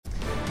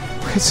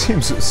It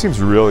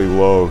seems really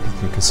low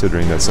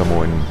considering that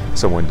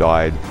someone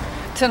died.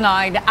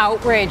 Tonight,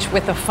 outrage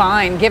with a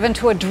fine given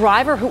to a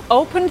driver who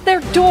opened their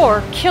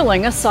door,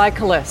 killing a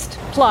cyclist.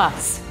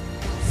 Plus,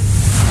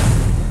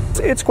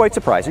 it's quite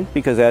surprising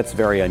because that's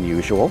very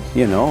unusual.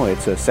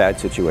 It's a sad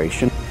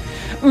situation.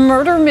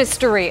 Murder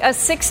mystery. A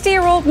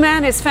 60-year-old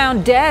man is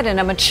found dead in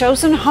a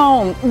Metchosin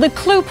home. The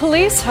clue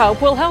police hope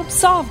will help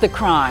solve the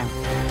crime.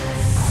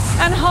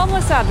 And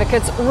homeless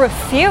advocates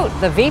refute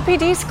the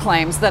VPD's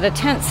claims that a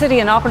tent city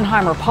in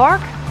Oppenheimer Park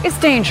is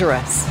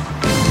dangerous.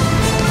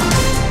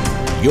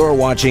 You're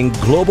watching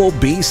Global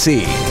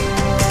BC.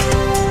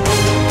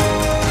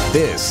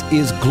 This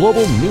is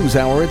Global News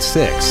Hour at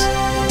 6.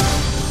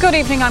 Good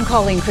evening, I'm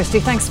Colleen Christie.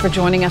 Thanks for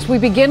joining us. We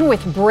begin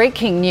with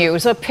breaking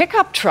news. A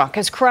pickup truck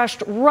has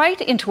crashed right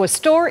into a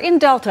store in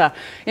Delta.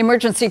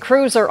 Emergency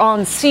crews are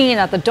on scene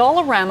at the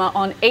Dollarama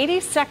on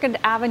 82nd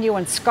Avenue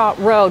and Scott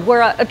Road,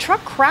 where a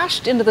truck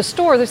crashed into the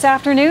store this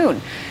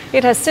afternoon.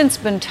 It has since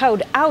been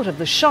towed out of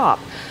the shop.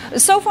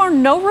 So far,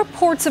 no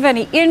reports of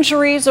any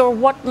injuries or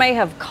what may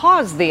have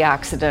caused the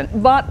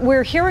accident, but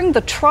we're hearing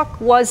the truck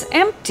was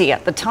empty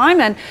at the time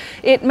and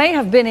it may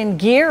have been in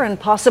gear and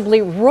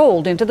possibly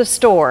rolled into the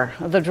store.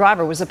 The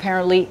driver was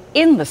apparently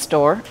in the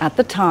store at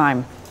the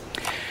time.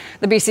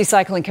 The BC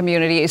cycling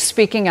community is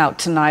speaking out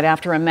tonight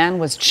after a man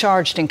was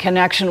charged in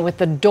connection with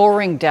the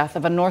dooring death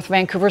of a North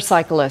Vancouver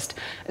cyclist.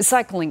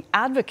 Cycling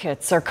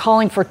advocates are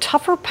calling for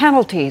tougher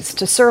penalties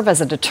to serve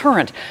as a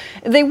deterrent.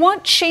 They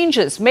want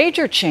changes,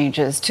 major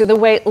changes, to the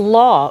way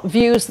law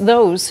views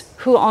those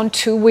who on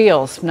two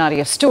wheels.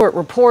 Nadia Stewart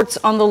reports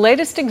on the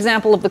latest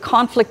example of the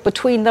conflict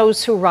between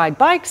those who ride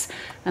bikes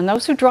and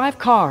those who drive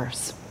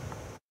cars.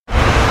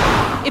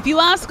 If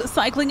you ask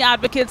cycling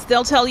advocates,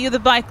 they'll tell you the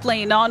bike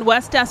lane on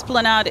West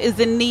Esplanade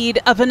is in need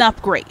of an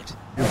upgrade.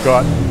 You've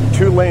got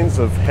 2 lanes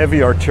of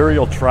heavy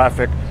arterial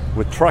traffic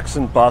with trucks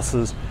and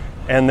buses,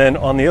 and then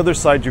on the other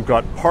side you've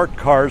got parked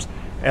cars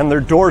and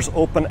their doors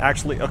open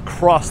actually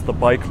across the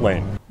bike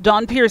lane.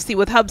 Don Piercy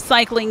with Hub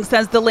Cycling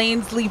says the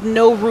lanes leave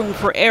no room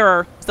for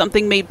error,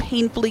 something made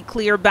painfully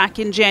clear back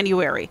in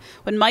January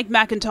when Mike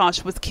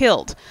McIntosh was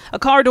killed. A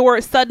car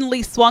door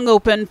suddenly swung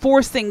open,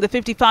 forcing the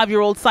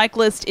 55-year-old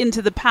cyclist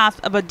into the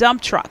path of a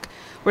dump truck.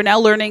 We're now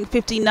learning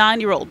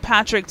 59-year-old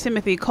Patrick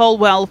Timothy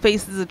Colwell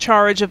faces a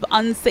charge of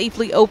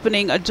unsafely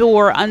opening a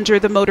door under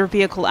the Motor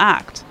Vehicle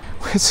Act.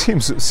 It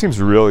seems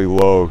really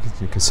low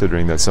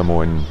considering that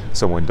someone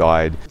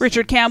died.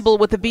 Richard Campbell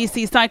with the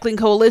BC Cycling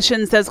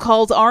Coalition says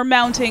calls are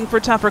mounting for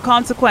tougher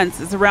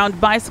consequences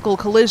around bicycle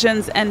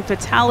collisions and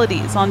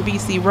fatalities on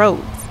BC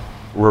roads.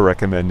 We're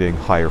recommending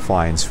higher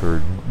fines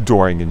for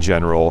dooring in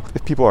general.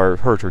 If people are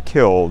hurt or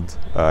killed,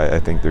 I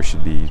think there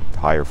should be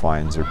higher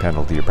fines or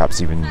penalty or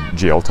perhaps even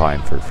jail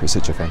time for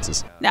such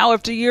offences. Now,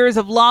 after years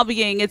of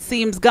lobbying, it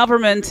seems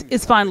government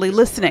is finally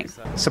listening.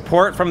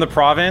 Support from the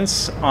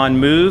province on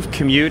Move,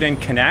 Commute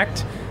and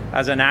Connect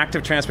as an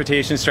active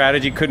transportation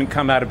strategy couldn't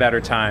come at a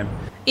better time.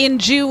 In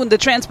June, the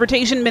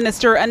Transportation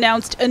Minister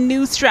announced a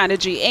new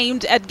strategy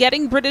aimed at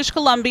getting British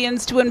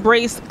Columbians to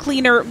embrace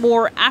cleaner,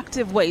 more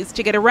active ways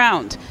to get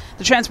around.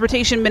 The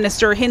Transportation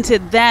Minister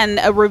hinted then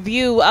a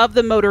review of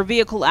the Motor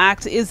Vehicle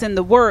Act is in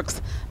the works.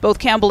 Both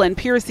Campbell and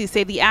Piercy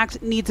say the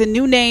Act needs a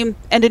new name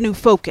and a new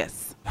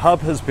focus.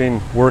 Hub has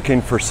been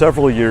working for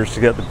several years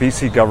to get the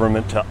BC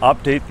government to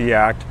update the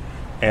Act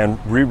and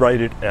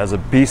rewrite it as a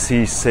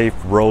BC Safe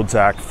Roads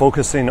Act,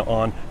 focusing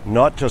on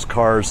not just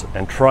cars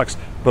and trucks,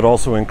 but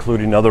also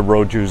including other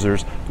road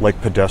users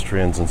like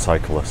pedestrians and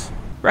cyclists.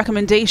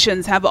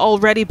 Recommendations have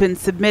already been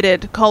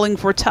submitted, calling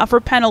for tougher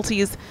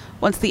penalties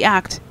once the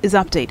Act is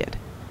updated.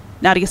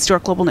 Nadia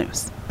Stewart, Global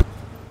News.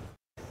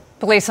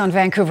 Police on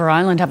Vancouver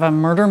Island have a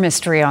murder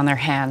mystery on their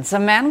hands. A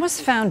man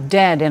was found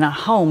dead in a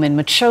home in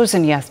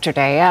Metchosin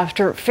yesterday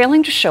after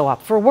failing to show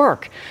up for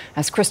work.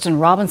 As Kristen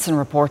Robinson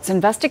reports,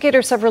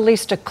 investigators have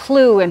released a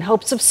clue in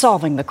hopes of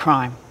solving the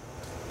crime.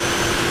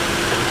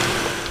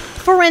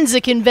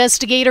 Forensic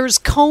investigators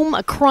comb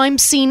a crime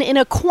scene in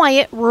a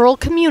quiet rural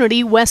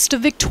community west of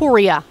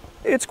Victoria.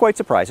 It's quite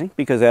surprising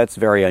because that's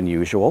very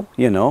unusual.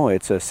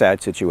 It's a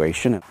sad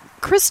situation.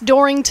 Chris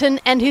Dorrington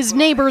and his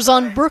neighbors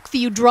on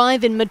Brookview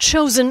Drive in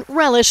Metchosin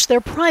relish their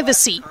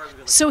privacy.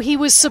 So he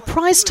was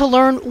surprised to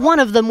learn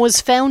one of them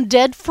was found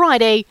dead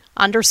Friday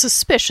under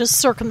suspicious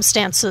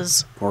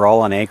circumstances. We're all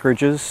on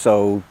acreages,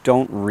 so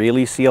don't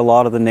really see a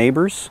lot of the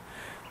neighbors.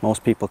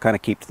 Most people kind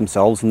of keep to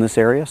themselves in this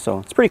area, so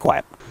it's pretty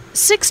quiet.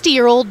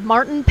 60-year-old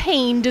Martin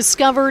Payne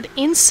discovered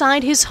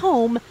inside his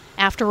home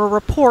after a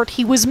report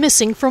he was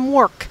missing from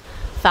work.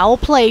 Foul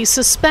play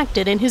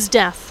suspected in his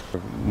death.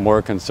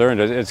 More concerned.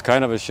 It's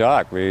kind of a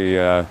shock. We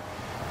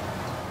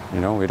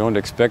don't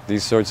expect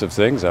these sorts of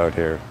things out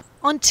here.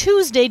 On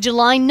Tuesday,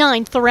 July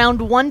 9th,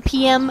 around 1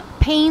 p.m.,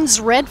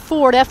 Payne's red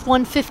Ford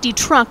F-150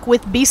 truck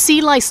with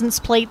BC license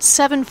plate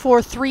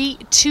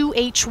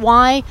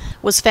 7432HY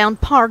was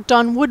found parked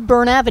on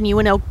Woodburn Avenue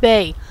in Oak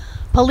Bay.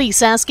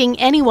 Police asking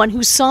anyone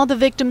who saw the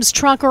victim's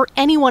truck or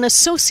anyone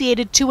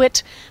associated to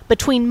it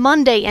between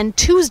Monday and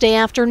Tuesday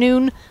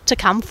afternoon to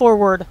come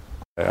forward.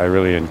 I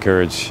really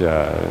encourage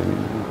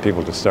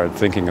people to start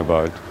thinking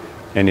about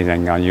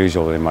anything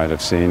unusual they might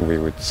have seen. We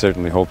would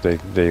certainly hope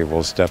they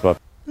will step up.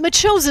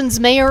 Metchosen's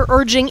mayor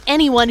urging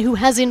anyone who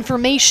has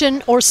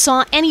information or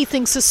saw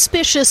anything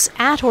suspicious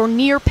at or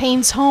near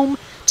Payne's home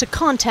to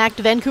contact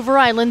Vancouver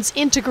Island's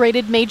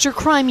Integrated Major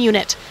Crime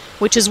Unit,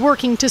 which is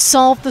working to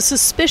solve the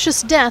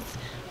suspicious death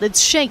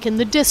that's shaken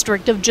the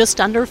district of just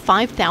under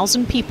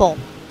 5,000 people.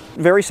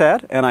 Very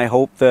sad, and I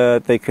hope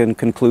that they can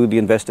conclude the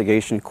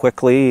investigation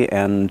quickly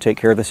and take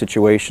care of the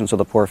situation so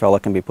the poor fella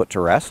can be put to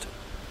rest.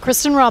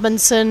 Kristen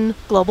Robinson,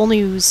 Global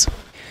News.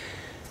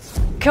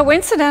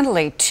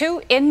 Coincidentally,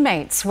 2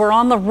 inmates were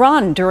on the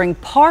run during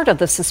part of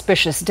the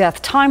suspicious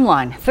death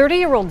timeline.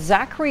 30-year-old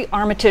Zachary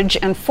Armitage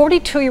and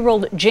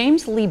 42-year-old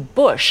James Lee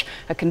Bush,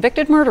 a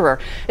convicted murderer,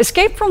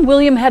 escaped from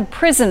William Head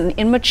Prison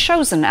in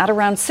Metchosen at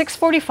around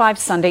 6:45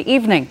 Sunday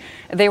evening.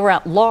 They were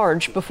at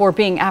large before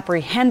being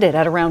apprehended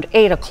at around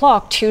 8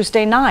 o'clock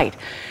Tuesday night.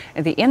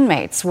 The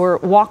inmates were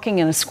walking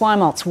in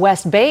Esquimalt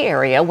West Bay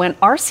area when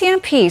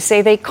RCMP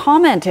say they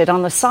commented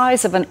on the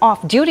size of an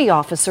off-duty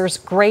officer's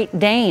Great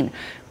Dane.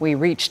 We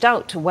reached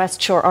out to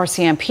West Shore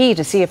RCMP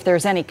to see if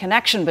there's any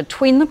connection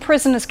between the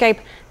prison escape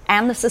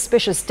and the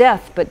suspicious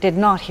death, but did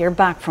not hear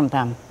back from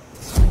them.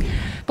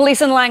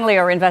 Police in Langley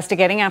are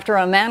investigating after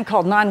a man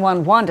called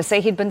 911 to say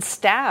he'd been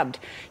stabbed.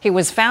 He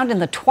was found in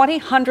the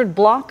 2000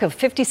 block of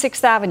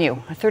 56th Avenue.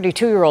 A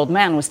 32-year-old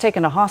man was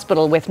taken to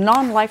hospital with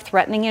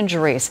non-life-threatening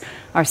injuries.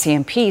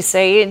 RCMP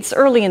say it's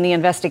early in the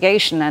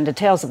investigation and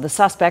details of the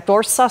suspect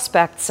or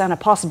suspects and a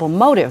possible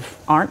motive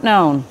aren't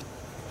known.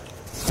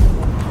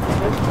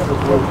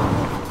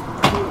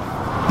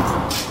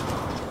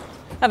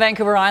 A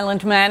Vancouver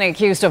Island man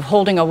accused of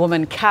holding a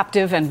woman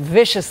captive and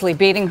viciously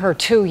beating her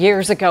 2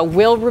 years ago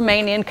will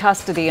remain in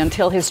custody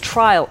until his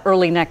trial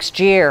early next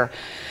year.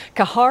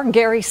 Kahar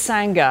Gary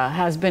Sanga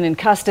has been in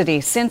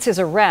custody since his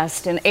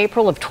arrest in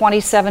April of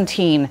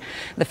 2017.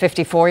 The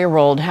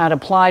 54-year-old had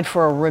applied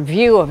for a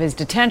review of his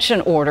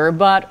detention order,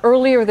 but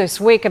earlier this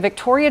week, a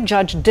Victoria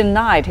judge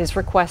denied his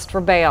request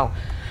for bail.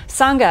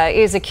 Sanga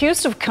is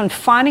accused of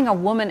confining a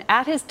woman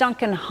at his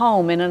Duncan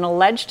home in an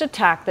alleged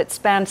attack that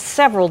spanned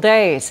several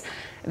days.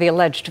 The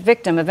alleged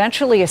victim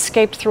eventually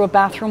escaped through a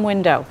bathroom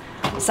window.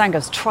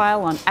 Sanga's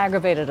trial on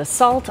aggravated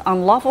assault,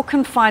 unlawful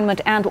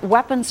confinement, and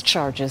weapons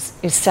charges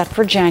is set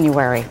for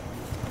January.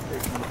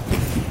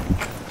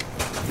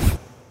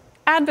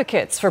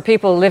 Advocates for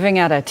people living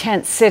at a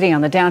tent city on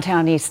the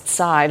downtown east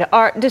side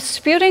are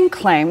disputing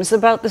claims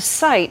about the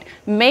site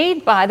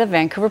made by the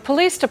Vancouver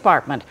Police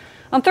Department.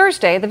 On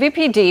Thursday, the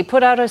VPD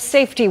put out a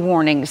safety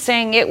warning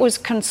saying it was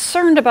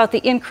concerned about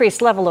the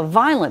increased level of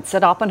violence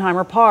at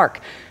Oppenheimer Park.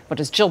 But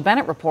as Jill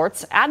Bennett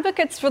reports,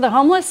 advocates for the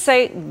homeless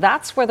say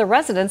that's where the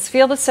residents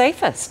feel the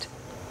safest.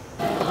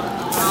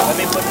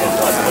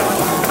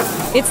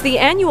 It's the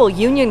annual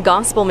Union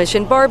Gospel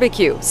Mission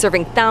barbecue,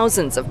 serving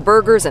thousands of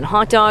burgers and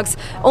hot dogs.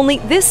 Only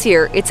this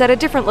year, it's at a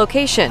different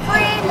location.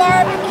 Free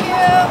barbecue!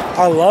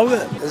 I love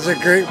it. It's a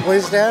great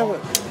place to have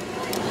it.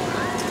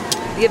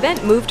 The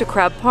event moved to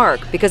Crab Park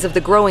because of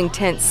the growing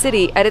tent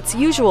city at its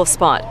usual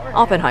spot,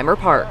 Oppenheimer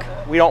Park.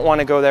 We don't want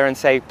to go there and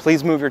say,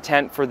 please move your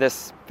tent for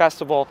this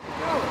festival.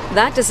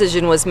 That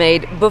decision was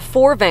made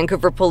before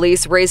Vancouver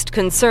police raised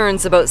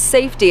concerns about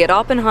safety at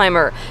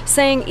Oppenheimer,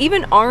 saying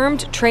even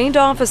armed, trained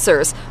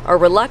officers are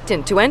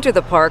reluctant to enter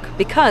the park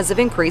because of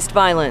increased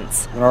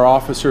violence. When our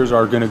officers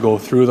are going to go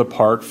through the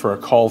park for a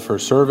call for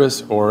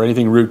service or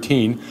anything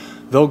routine,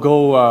 they'll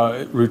go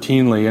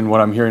routinely, and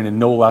what I'm hearing, in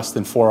no less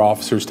than 4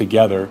 officers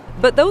together.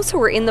 But those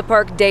who are in the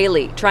park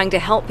daily, trying to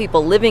help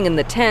people living in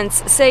the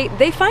tents, say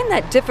they find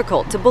that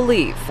difficult to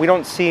believe. We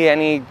don't see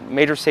any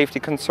major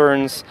safety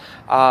concerns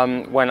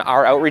when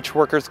our outreach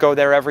workers go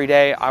there every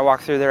day. I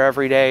walk through there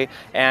every day,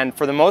 and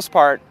for the most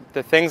part,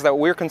 the things that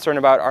we're concerned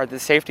about are the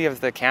safety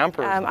of the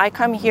campers. I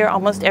come here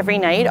almost every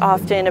night,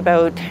 often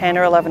about 10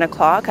 or 11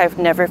 o'clock. I've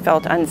never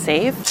felt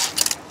unsafe.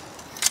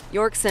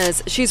 York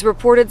says she's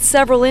reported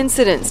several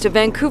incidents to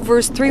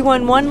Vancouver's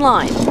 311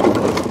 line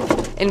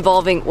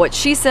involving what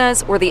she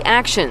says were the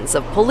actions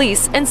of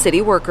police and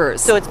city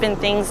workers. So it's been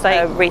things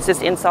like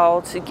racist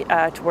insults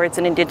towards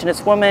an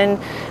Indigenous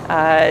woman,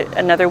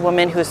 another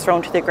woman who was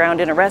thrown to the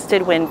ground and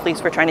arrested when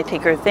police were trying to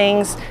take her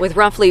things. With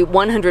roughly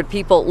 100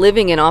 people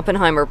living in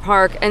Oppenheimer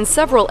Park and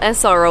several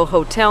SRO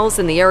hotels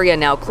in the area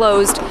now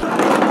closed,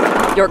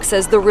 York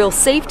says the real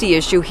safety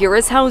issue here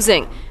is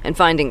housing and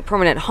finding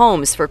permanent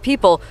homes for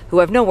people who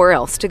have nowhere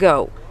else to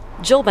go.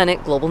 Jill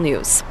Bennett, Global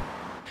News.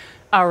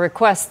 Our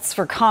requests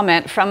for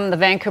comment from the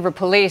Vancouver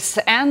Police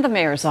and the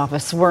Mayor's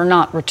office were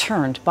not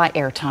returned by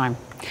airtime.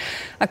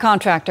 A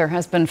contractor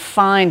has been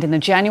fined in the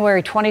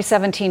January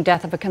 2017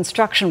 death of a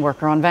construction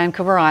worker on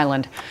Vancouver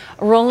Island.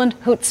 Roland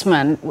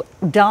Hutzelman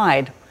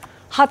died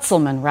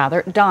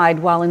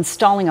while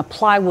installing a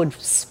plywood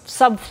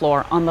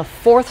subfloor on the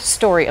 4th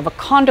story of a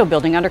condo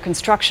building under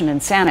construction in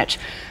Saanich.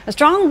 A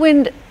strong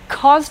wind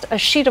caused a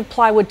sheet of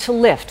plywood to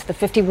lift. The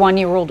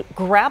 51-year-old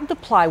grabbed the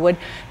plywood,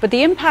 but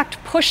the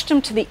impact pushed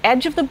him to the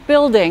edge of the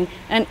building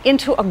and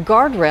into a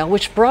guardrail,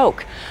 which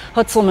broke.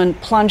 Hutzelman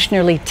plunged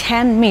nearly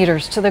 10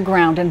 meters to the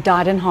ground and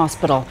died in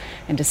hospital.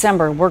 In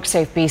December,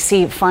 WorkSafe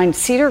BC fined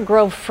Cedar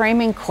Grove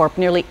Framing Corp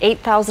nearly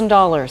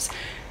 $8,000.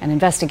 An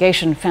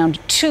investigation found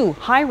 2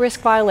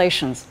 high-risk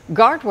violations.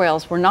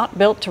 Guardrails were not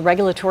built to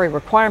regulatory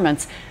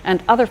requirements,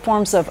 and other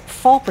forms of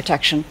fall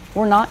protection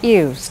were not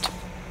used.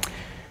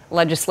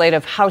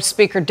 Legislative House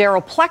Speaker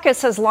Darryl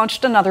Plecas has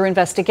launched another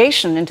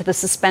investigation into the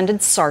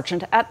suspended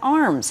sergeant at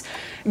arms.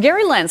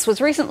 Gary Lentz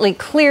was recently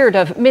cleared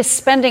of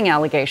misspending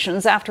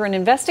allegations after an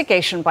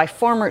investigation by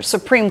former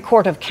Supreme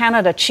Court of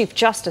Canada Chief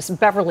Justice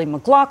Beverly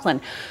McLaughlin.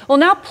 Well,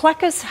 now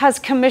Plecas has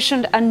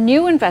commissioned a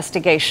new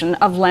investigation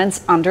of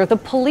Lentz under the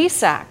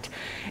Police Act.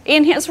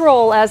 In his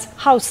role as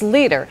House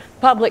Leader,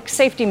 Public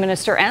Safety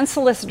Minister and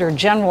Solicitor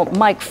General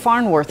Mike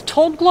Farnworth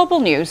told Global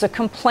News a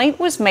complaint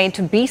was made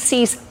to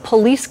BC's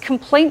Police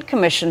Complaint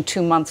Commission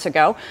 2 months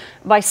ago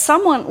by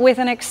someone with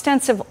an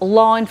extensive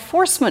law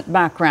enforcement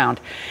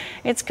background.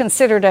 It's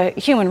considered a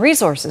human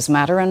resources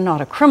matter and not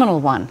a criminal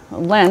one.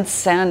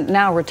 Lentz and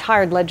now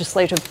retired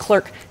Legislative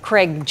Clerk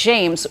Craig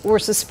James were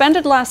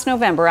suspended last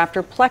November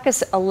after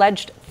Plecas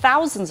alleged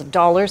thousands of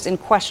dollars in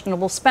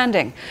questionable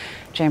spending.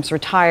 James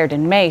retired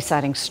in May,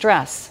 citing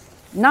stress.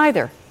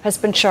 Neither has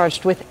been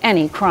charged with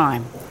any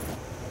crime.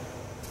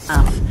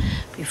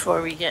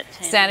 Before we get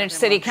Saanich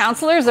City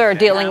councillors are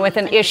dealing with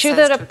an issue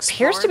that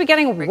appears to be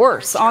getting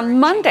worse. On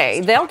Monday,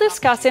 they'll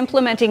discuss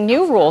implementing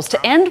new rules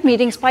to end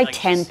meetings by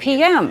 10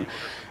 p.m.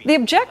 The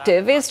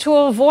objective is to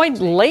avoid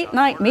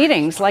late-night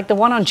meetings like the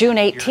one on June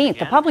 18th,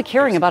 a public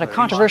hearing about a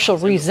controversial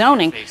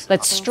rezoning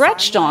that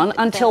stretched on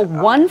until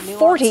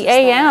 1:40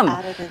 a.m.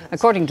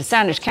 According to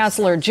Saanich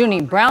councillor Junie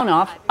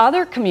Brownoff,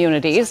 other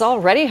communities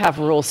already have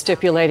rules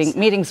stipulating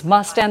meetings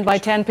must end by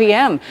 10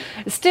 p.m.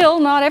 Still,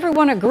 not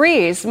everyone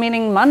agrees,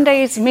 meaning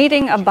Monday's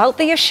meeting about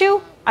the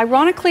issue,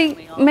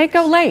 ironically, may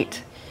go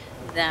late.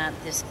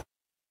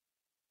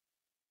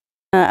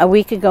 A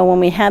week ago when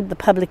we had the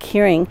public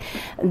hearing,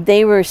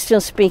 they were still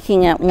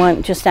speaking at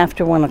just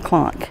after 1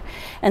 o'clock.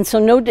 And so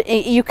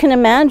you can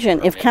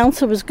imagine if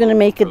council was going to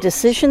make a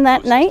decision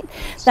that night,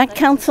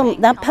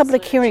 that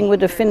public hearing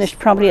would have finished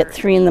probably at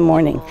 3 in the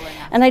morning.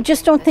 And I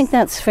just don't think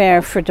that's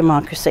fair for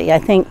democracy. I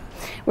think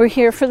we're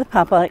here for the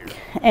public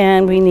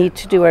and we need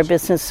to do our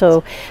business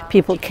so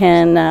people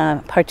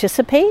can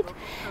participate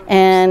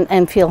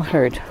and feel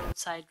heard.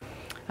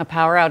 A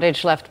power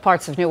outage left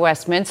parts of New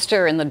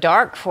Westminster in the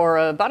dark for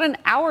about an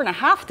hour and a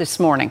half this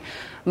morning.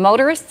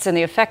 Motorists in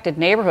the affected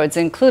neighborhoods,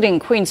 including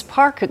Queen's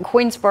Park,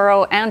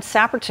 Queensborough and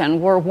Sapperton,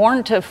 were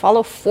warned to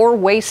follow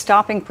 4-way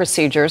stopping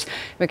procedures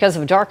because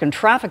of darkened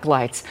traffic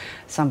lights.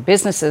 Some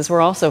businesses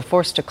were also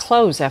forced to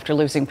close after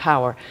losing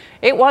power.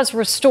 It was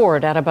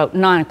restored at about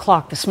 9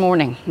 o'clock this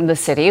morning. The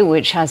city,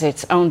 which has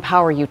its own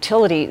power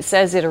utility,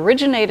 says it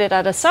originated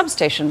at a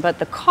substation, but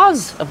the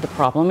cause of the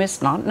problem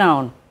is not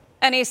known.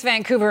 An East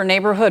Vancouver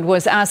neighborhood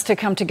was asked to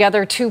come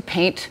together to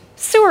paint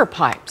sewer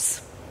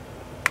pipes.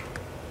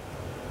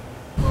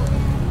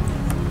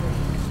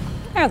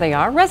 There they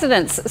are.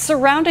 Residents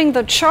surrounding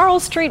the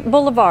Charles Street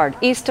Boulevard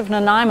east of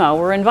Nanaimo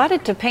were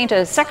invited to paint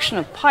a section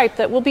of pipe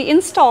that will be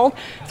installed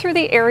through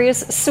the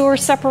area's sewer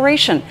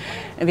separation.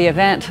 The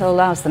event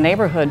allows the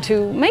neighborhood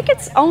to make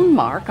its own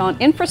mark on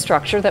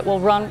infrastructure that will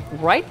run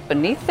right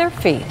beneath their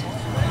feet.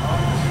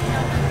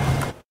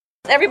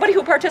 Everybody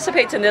who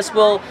participates in this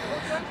will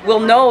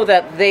know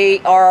that they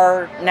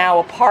are now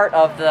a part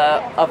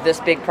of this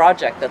big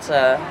project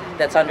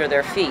that's under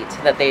their feet,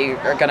 that they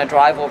are going to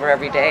drive over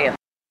every day.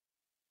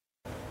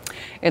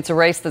 It's a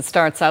race that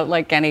starts out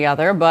like any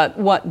other, but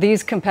what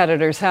these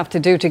competitors have to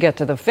do to get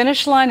to the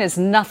finish line is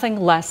nothing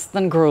less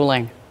than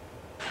grueling.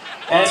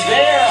 And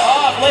they're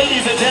off,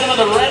 ladies and gentlemen,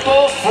 the Red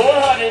Bull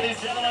 400.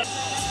 These gentlemen.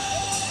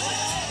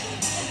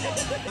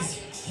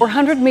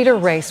 400-meter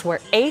race where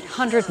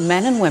 800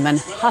 men and women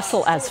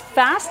hustle as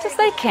fast as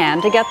they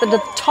can to get to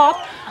the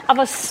top of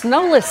a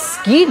snowless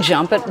ski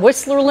jump at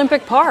Whistler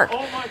Olympic Park.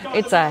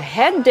 It's a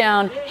head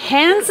down,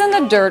 hands in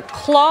the dirt,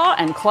 claw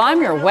and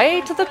climb your way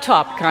to the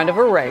top kind of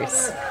a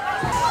race.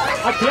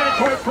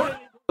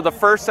 The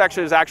first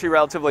section is actually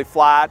relatively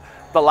flat.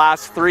 The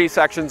last 3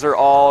 sections are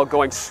all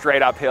going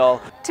straight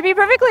uphill. To be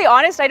perfectly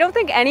honest, I don't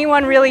think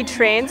anyone really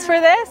trains for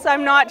this.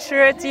 I'm not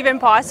sure it's even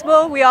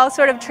possible. We all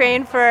sort of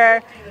train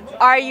for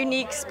our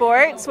unique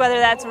sports, whether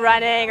that's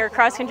running or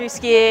cross-country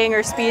skiing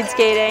or speed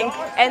skating,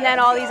 and then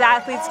all these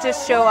athletes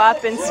just show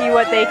up and see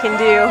what they can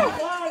do.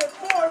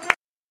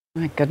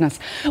 My goodness.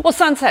 Well,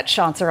 sunset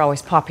shots are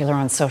always popular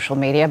on social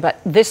media, but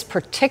this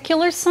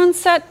particular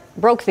sunset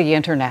broke the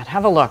internet.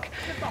 Have a look.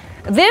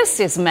 This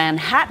is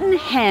Manhattan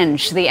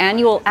Henge, the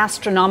annual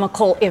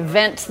astronomical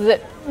event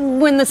that,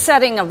 when the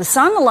setting of the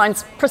sun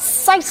aligns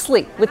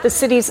precisely with the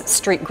city's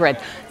street grid.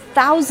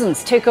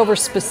 Thousands take over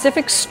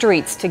specific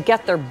streets to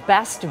get their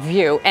best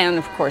view and,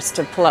 of course,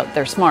 to pull out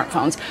their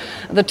smartphones.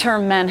 The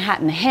term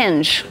Manhattan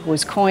Henge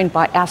was coined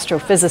by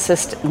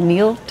astrophysicist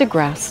Neil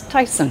deGrasse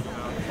Tyson.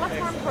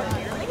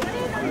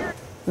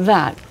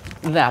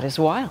 That is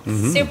wild.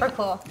 Super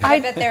cool. I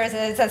bet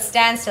there's a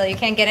standstill. You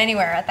can't get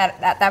anywhere at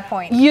that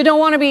point. You don't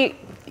want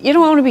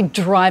to be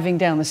driving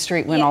down the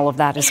street when all of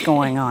that is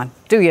going on,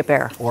 do you,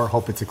 Bear? Or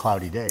hope it's a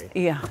cloudy day.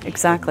 Yeah,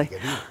 exactly.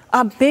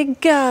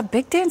 Big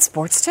day in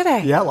sports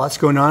today. Yeah, lots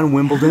going on.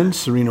 Wimbledon,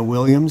 Serena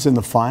Williams in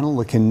the final,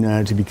 looking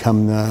to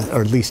become,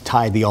 or at least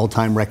tie the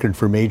all-time record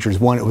for majors.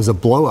 One, it was a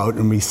blowout,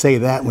 and we say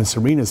that when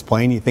Serena's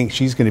playing, you think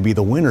she's going to be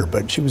the winner,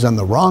 but she was on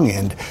the wrong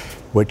end,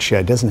 which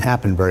doesn't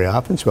happen very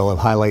often. So we'll have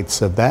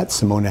highlights of that.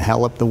 Simona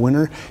Halep, the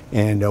winner,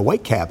 and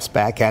Whitecaps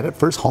back at it.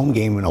 First home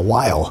game in a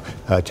while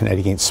tonight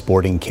against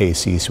Sporting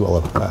KC. So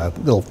we'll have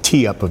a little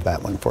tee-up of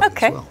that one for you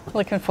as well.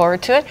 Looking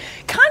forward to it.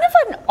 Kind of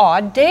an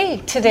odd day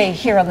today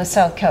here on the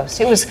South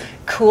Coast. It was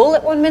cool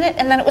at 1 minute,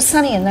 and then it was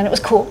sunny, and then it was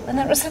cool, and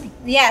then it was sunny.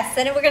 Yes,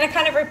 and we're going to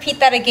kind of repeat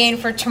that again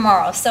for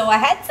tomorrow. So a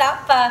heads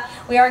up,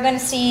 we are going to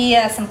see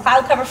some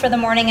cloud cover for the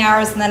morning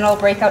hours, and then it'll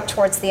break out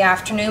towards the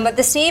afternoon. But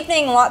this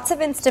evening, lots of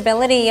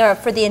instability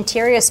for the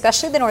interior,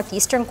 especially the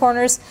northeastern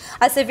corners.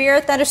 A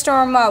severe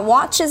thunderstorm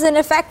watch is in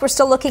effect. We're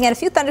still looking at a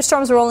few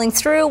thunderstorms rolling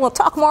through. We'll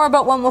talk more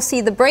about when we'll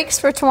see the breaks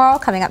for tomorrow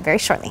coming up very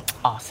shortly.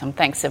 Awesome.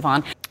 Thanks,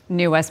 Yvonne.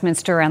 New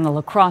Westminster and the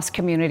La Crosse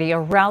community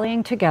are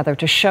rallying together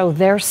to show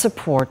their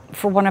support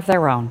for one of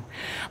their own.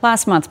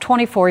 Last month,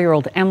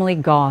 24-year-old Emily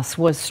Goss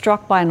was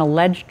struck by an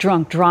alleged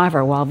drunk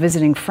driver while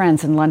visiting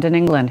friends in London,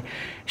 England.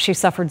 She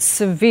suffered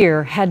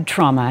severe head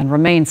trauma and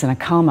remains in a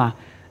coma.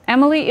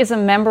 Emily is a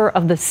member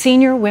of the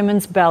Senior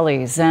Women's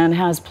Bellies and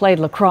has played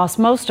lacrosse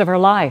most of her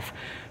life.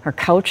 Her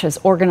coach has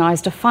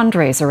organized a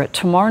fundraiser at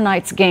tomorrow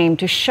night's game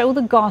to show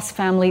the Goss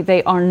family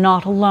they are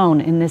not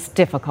alone in this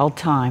difficult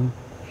time.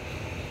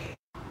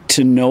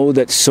 To know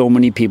that so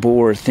many people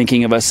were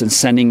thinking of us and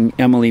sending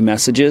Emily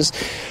messages,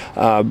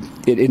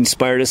 it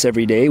inspired us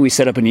every day. We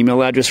set up an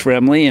email address for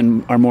Emily,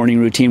 and our morning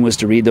routine was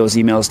to read those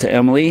emails to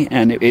Emily,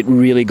 and it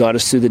really got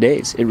us through the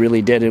days. It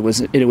really did. It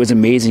was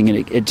amazing,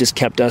 and it just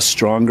kept us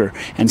stronger.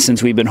 And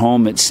since we've been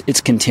home,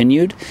 it's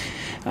continued.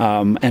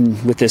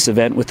 And with this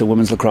event, with the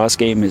women's lacrosse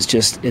game,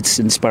 it's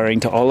inspiring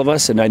to all of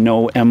us. And I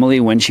know Emily,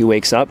 when she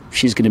wakes up,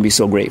 she's going to be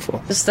so grateful.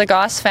 The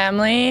Goss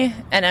family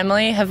and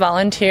Emily have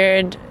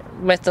volunteered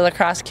with the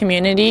lacrosse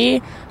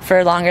community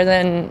for longer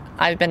than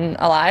I've been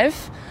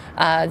alive.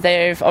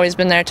 They've always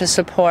been there to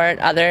support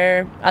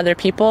other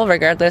people,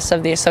 regardless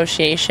of the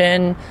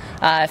association,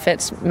 if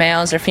it's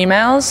males or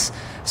females.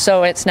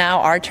 So it's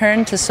now our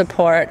turn to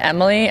support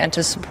Emily and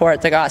to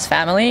support the Goss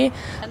family.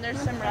 And there's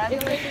some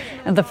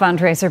The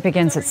fundraiser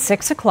begins at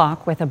 6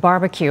 o'clock with a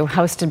barbecue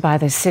hosted by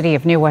the City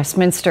of New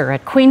Westminster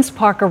at Queen's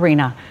Park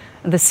Arena.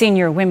 The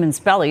Senior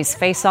Women's Bellies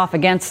face off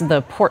against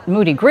the Port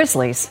Moody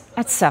Grizzlies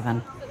at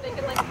 7.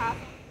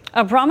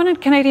 A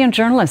prominent Canadian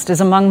journalist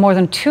is among more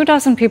than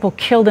 24 people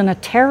killed in a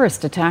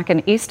terrorist attack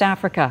in East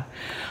Africa.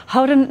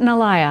 Hoda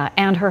Nalaya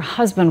and her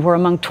husband were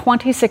among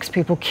 26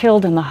 people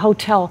killed in the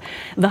hotel.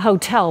 The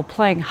hotel,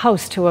 playing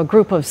host to a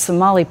group of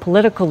Somali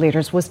political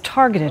leaders, was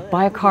targeted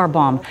by a car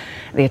bomb.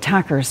 The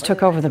attackers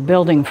took over the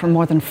building for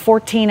more than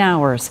 14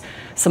 hours.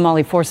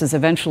 Somali forces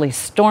eventually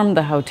stormed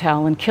the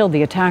hotel and killed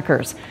the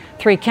attackers.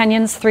 3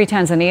 Kenyans, 3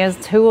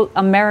 Tanzanians, 2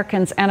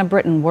 Americans, and a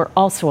Briton were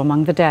also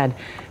among the dead.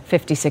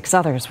 56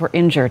 others were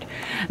injured.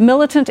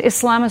 Militant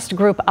Islamist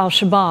group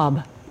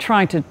Al-Shabaab,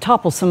 trying to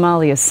topple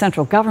Somalia's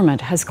central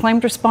government, has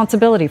claimed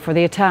responsibility for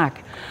the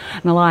attack.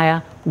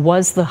 Nalaya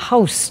was the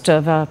host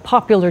of a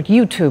popular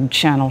YouTube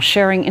channel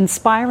sharing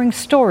inspiring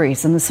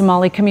stories in the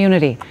Somali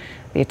community.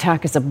 The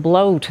attack is a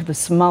blow to the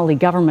Somali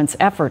government's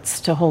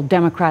efforts to hold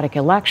democratic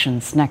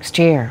elections next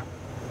year.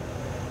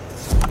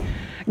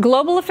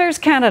 Global Affairs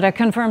Canada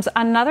confirms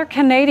another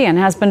Canadian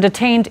has been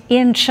detained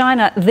in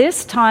China,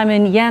 this time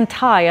in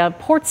Yantai, a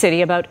port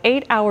city about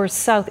 8 hours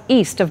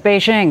southeast of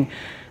Beijing.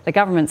 The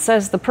government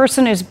says the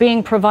person is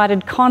being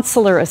provided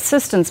consular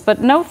assistance, but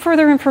no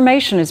further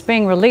information is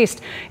being released,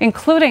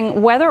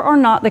 including whether or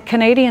not the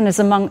Canadian is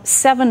among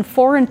 7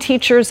 foreign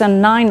teachers and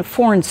 9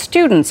 foreign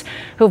students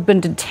who have been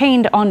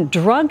detained on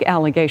drug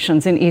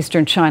allegations in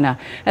eastern China.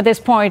 At this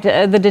point,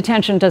 the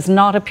detention does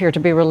not appear to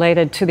be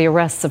related to the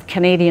arrests of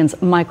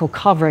Canadians Michael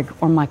Kovrig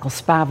or Michael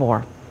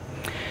Spavor.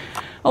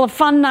 Well, a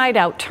fun night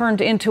out turned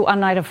into a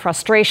night of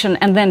frustration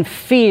and then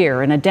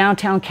fear in a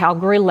downtown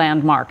Calgary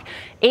landmark.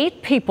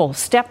 8 people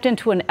stepped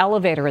into an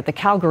elevator at the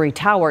Calgary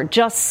Tower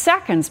just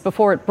seconds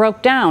before it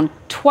broke down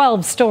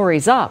 12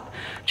 stories up.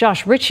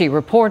 Josh Ritchie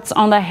reports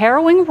on the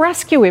harrowing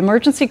rescue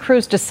emergency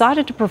crews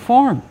decided to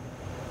perform.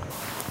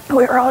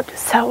 We're all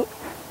just so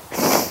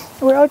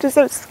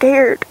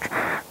scared.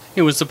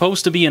 It was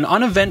supposed to be an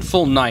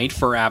uneventful night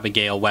for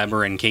Abigail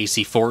Weber and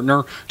Casey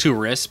Fortner,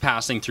 tourists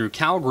passing through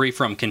Calgary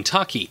from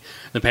Kentucky.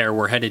 The pair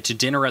were headed to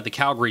dinner at the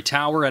Calgary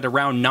Tower at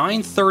around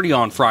 9:30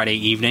 on Friday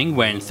evening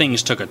when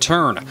things took a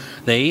turn.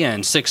 They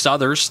and 6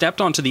 others stepped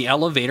onto the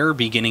elevator,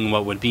 beginning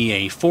what would be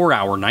a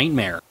 4-hour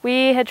nightmare.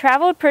 We had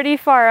traveled pretty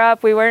far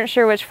up. We weren't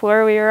sure which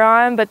floor we were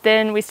on, but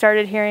then we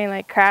started hearing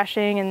like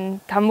crashing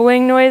and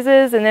tumbling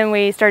noises, and then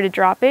we started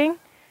dropping.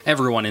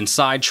 Everyone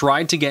inside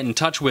tried to get in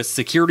touch with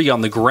security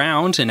on the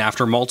ground, and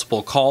after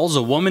multiple calls,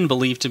 a woman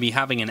believed to be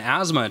having an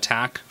asthma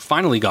attack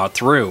finally got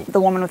through. The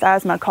woman with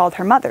asthma called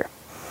her mother,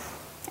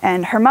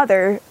 and her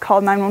mother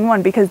called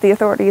 911 because the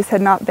authorities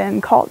had not been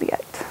called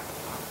yet.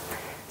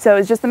 So it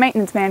was just the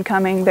maintenance man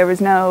coming. There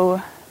was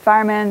no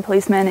firemen,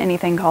 policemen,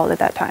 anything called at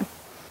that time.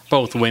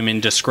 Both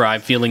women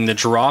describe feeling the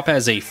drop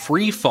as a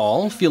free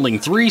fall, feeling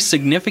 3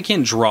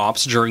 significant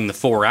drops during the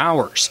 4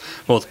 hours.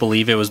 Both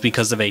believe it was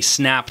because of a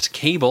snapped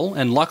cable,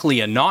 and luckily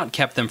a knot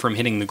kept them from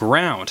hitting the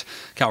ground.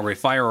 Calgary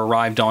Fire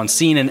arrived on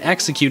scene and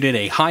executed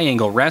a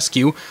high-angle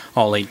rescue.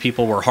 All 8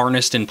 people were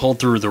harnessed and pulled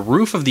through the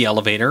roof of the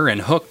elevator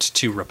and hooked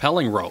to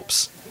rappelling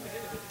ropes.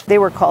 They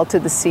were called to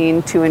the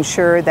scene to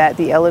ensure that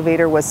the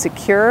elevator was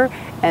secure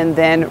and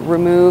then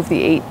remove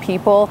the 8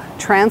 people,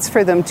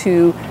 transfer them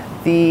to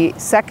the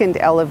second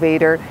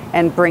elevator,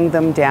 and bring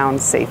them down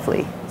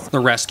safely. The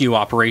rescue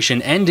operation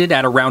ended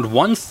at around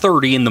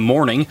 1:30 in the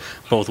morning.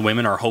 Both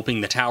women are hoping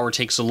the tower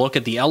takes a look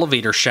at the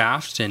elevator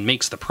shaft and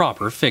makes the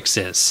proper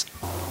fixes.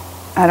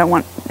 I don't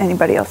want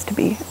anybody else to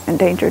be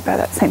endangered by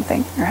that same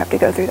thing or have to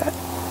go through that.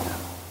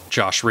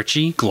 Josh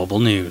Ritchie, Global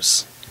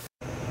News.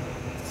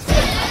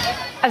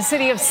 A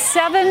city of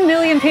 7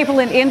 million people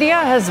in India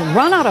has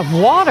run out of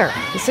water.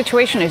 The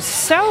situation is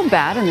so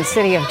bad in the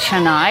city of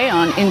Chennai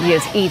on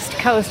India's east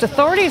coast,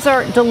 authorities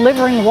are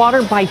delivering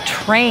water by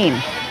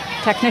train.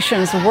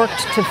 Technicians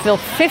worked to fill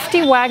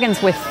 50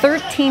 wagons with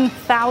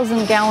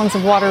 13,000 gallons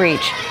of water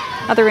each.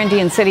 Other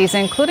Indian cities,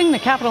 including the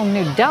capital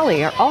New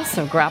Delhi, are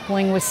also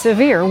grappling with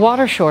severe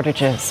water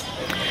shortages.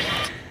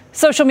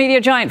 Social media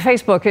giant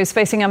Facebook is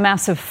facing a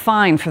massive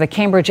fine for the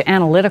Cambridge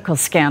Analytica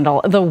scandal.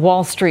 The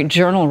Wall Street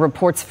Journal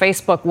reports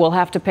Facebook will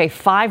have to pay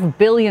 $5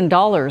 billion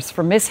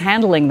for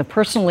mishandling the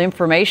personal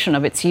information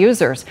of its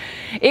users.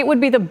 It would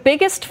be the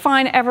biggest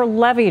fine ever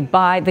levied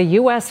by the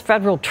U.S.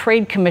 Federal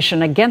Trade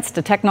Commission against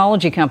a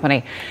technology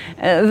company.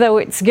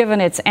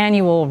 Given its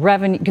annual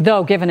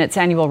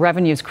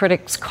revenues,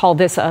 critics call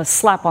this a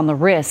slap on the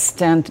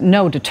wrist and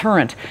no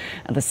deterrent.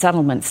 The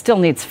settlement still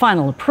needs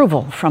final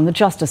approval from the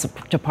Justice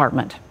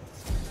Department.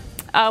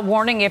 A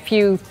warning if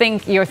you're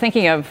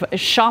thinking of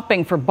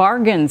shopping for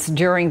bargains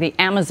during the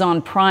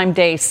Amazon Prime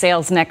Day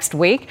sales next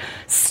week.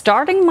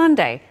 Starting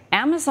Monday,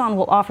 Amazon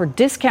will offer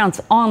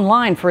discounts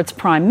online for its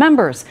Prime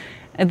members.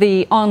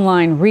 The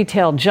online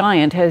retail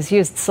giant has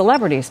used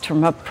celebrities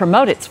to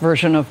promote its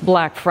version of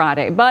Black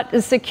Friday. But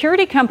the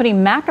security company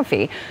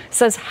McAfee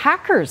says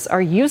hackers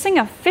are using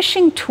a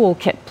phishing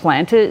toolkit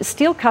plan to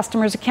steal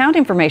customers' account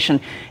information,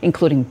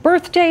 including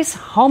birthdays,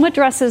 home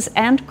addresses,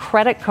 and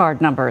credit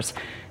card numbers.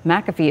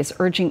 McAfee is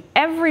urging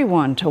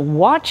everyone to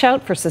watch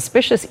out for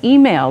suspicious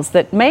emails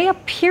that may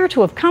appear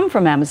to have come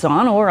from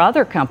Amazon or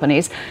other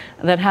companies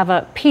that have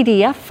a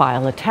PDF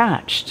file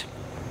attached.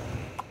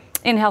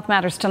 In Health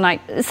Matters tonight,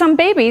 some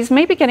babies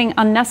may be getting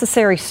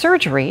unnecessary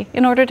surgery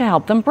in order to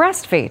help them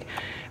breastfeed.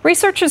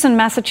 Researchers in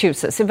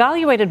Massachusetts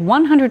evaluated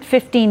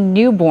 115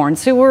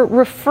 newborns who were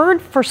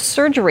referred for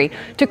surgery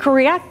to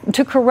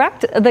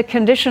correct the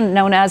condition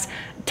known as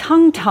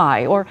tongue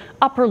tie or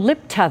upper lip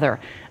tether.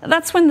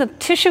 That's when the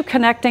tissue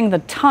connecting the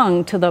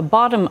tongue to the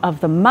bottom of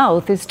the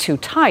mouth is too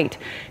tight.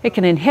 It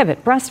can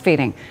inhibit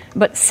breastfeeding.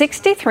 But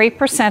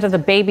 63% of the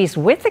babies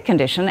with the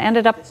condition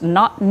ended up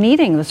not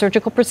needing the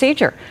surgical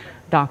procedure.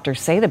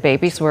 Doctors say the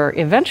babies were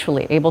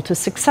eventually able to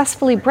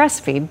successfully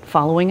breastfeed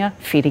following a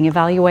feeding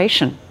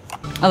evaluation.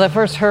 The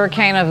first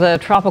hurricane of the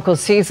tropical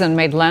season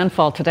made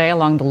landfall today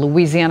along the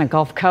Louisiana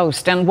Gulf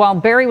Coast. And while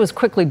Barry was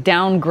quickly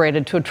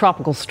downgraded to a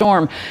tropical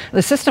storm,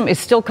 the system is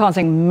still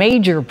causing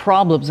major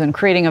problems and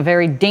creating a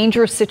very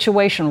dangerous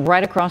situation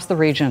right across the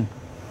region.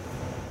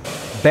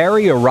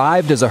 Barry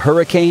arrived as a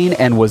hurricane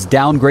and was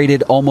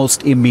downgraded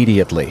almost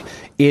immediately.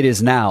 It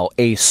is now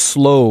a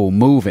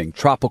slow-moving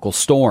tropical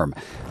storm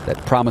that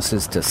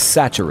promises to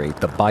saturate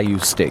the Bayou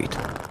State.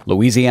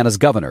 Louisiana's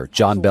Governor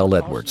John Bell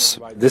Edwards.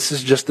 This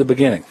is just the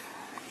beginning.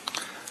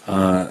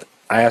 I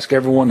ask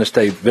everyone to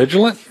stay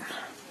vigilant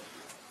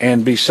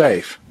and be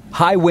safe.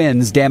 High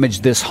winds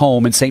damaged this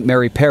home in St.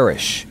 Mary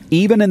Parish.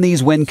 Even in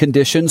these wind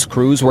conditions,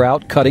 crews were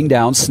out cutting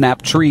down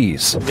snapped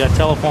trees. We've got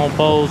telephone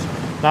poles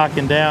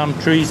knocking down.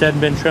 Trees hadn't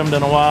been trimmed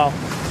in a while,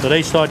 so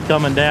they start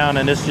coming down,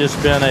 and it's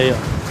just been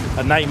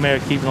a nightmare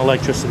keeping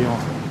electricity on.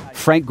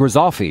 Frank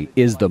Grisoffi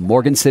is the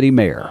Morgan City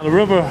mayor. The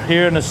river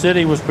here in the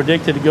city was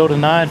predicted to go to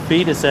 9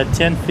 feet. It's at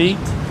 10 feet.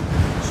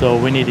 So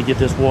we need to get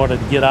this water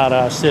to get out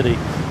of our city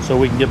so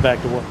we can get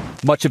back to work.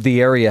 Much of the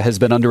area has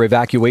been under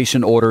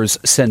evacuation orders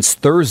since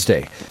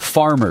Thursday.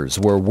 Farmers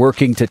were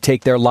working to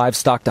take their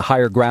livestock to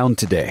higher ground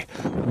today.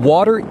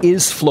 Water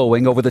is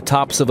flowing over the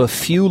tops of a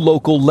few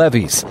local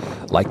levees,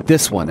 like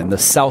this one in the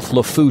South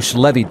Lafourche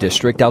Levee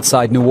District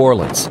outside New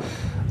Orleans.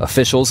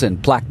 Officials in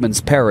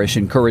Plaquemines Parish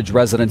encourage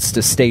residents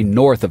to stay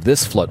north of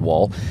this flood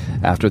wall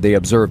after they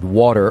observed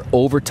water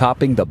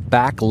overtopping the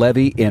back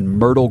levee in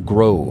Myrtle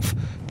Grove.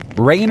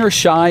 Rain or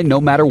shine,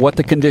 no matter what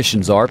the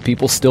conditions are,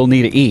 people still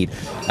need to eat.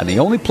 And the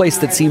only place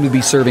that seemed to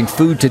be serving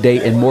food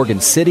today in Morgan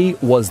City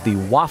was the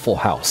Waffle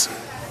House.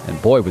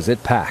 And boy, was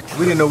it packed.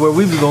 We didn't know where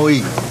we were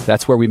going to eat.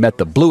 That's where we met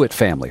the Blewett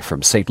family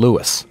from St.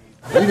 Louis.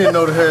 We didn't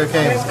know the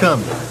hurricane was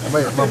coming.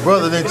 My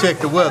brother didn't check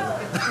the weather.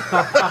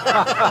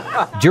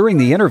 During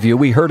the interview,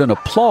 we heard an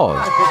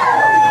applause,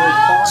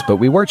 but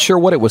we weren't sure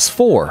what it was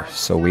for,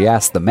 so we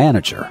asked the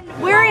manager.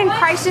 We're in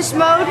crisis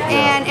mode,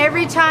 and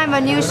every time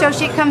a new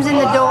associate comes in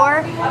the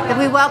door, that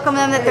we welcome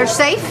them that they're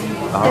safe,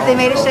 that they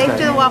made it safe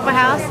to the Waffle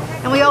House,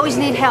 and we always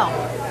need help.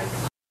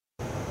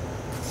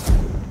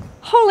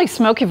 Holy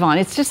smoke,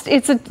 Yvonne.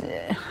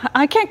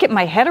 I can't get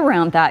my head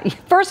around that.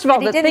 First of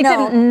all, that they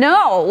didn't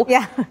know.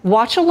 Yeah.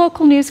 Watch a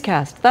local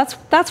newscast.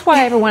 That's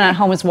why everyone at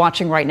home is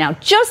watching right now,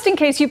 just in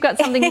case you've got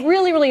something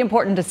really, really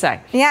important to say.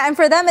 Yeah, and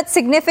for them, it's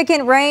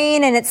significant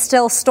rain and it's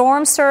still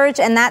storm surge,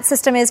 and that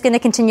system is going to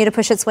continue to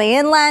push its way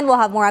inland. We'll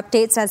have more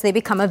updates as they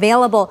become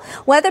available.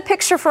 Weather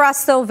picture for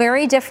us, though,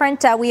 very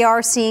different. We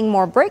are seeing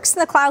more breaks in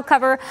the cloud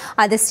cover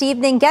this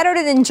evening. Get out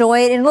and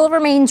enjoy it, and it will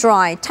remain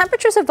dry.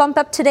 Temperatures have bumped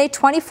up today.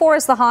 24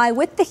 is the high.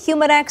 With the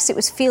Humidex, it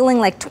was feeling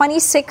like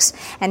 26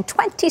 and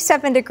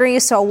 27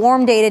 degrees, so a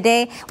warm day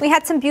today. We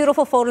had some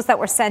beautiful photos that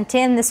were sent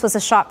in. This was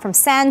a shot from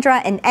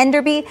Sandra in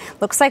Enderby.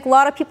 Looks like a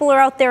lot of people are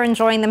out there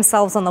enjoying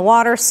themselves on the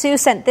water. Sue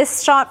sent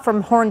this shot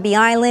from Hornby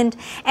Island,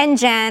 and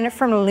Jan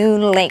from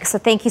Loon Lake. So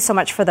thank you so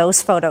much for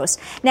those photos.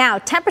 Now,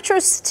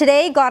 temperatures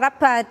today got up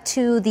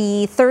to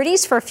the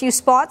 30s for a few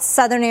spots.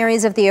 Southern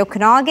areas of the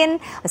Okanagan.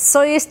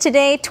 Soyuz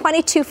today,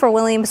 22 for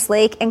Williams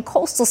Lake, and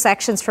coastal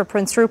sections for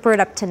Prince Rupert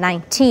up to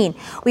 19.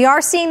 We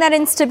are seeing that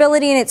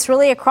instability, and it's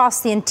really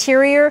across the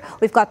interior.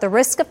 We've got the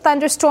risk of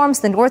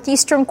thunderstorms, the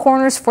northeastern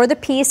corners for the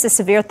piece, a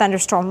severe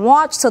thunderstorm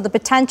watch, so the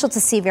potential to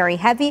see very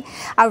heavy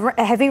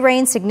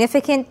rain,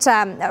 significant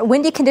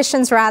windy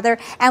conditions rather,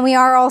 and we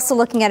are also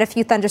looking at a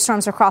few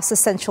thunderstorms across the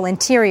central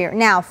interior.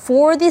 Now,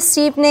 for this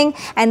evening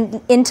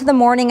and into the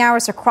morning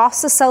hours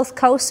across the south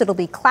coast, it'll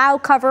be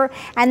cloud cover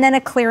and then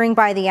a clearing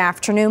by the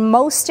afternoon.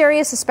 Most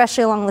areas,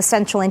 especially along the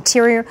central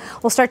interior,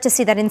 will start to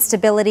see that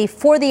instability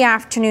for the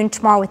afternoon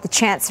tomorrow with the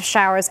chance of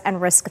showers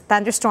and risk of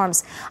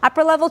thunderstorms.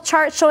 Upper level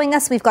chart showing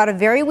us we've got a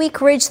very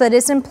weak ridge that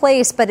is in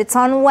place, but it's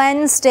on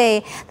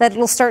Wednesday that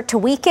it'll start to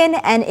weaken,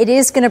 and it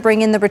is going to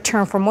bring in the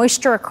return for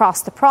moisture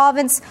across the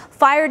province.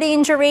 Fire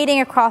danger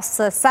rating across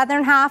the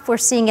southern half, we're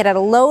seeing it at a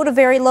low to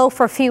very low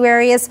for a few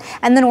areas,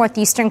 and the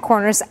northeastern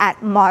corners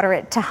at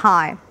moderate to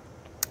high.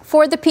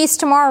 For the piece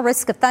tomorrow,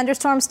 risk of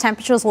thunderstorms,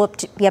 temperatures will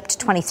be up to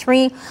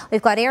 23.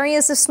 We've got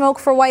areas of smoke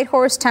for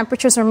Whitehorse,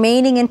 temperatures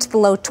remaining into the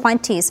low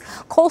 20s.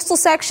 Coastal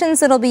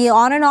sections, it'll be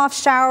on and off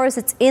showers.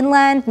 It's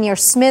inland near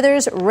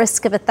Smithers,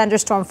 risk of a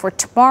thunderstorm for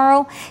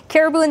tomorrow.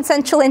 Caribou and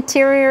central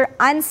interior,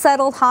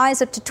 unsettled,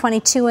 highs up to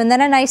 22, and then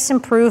a nice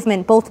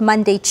improvement both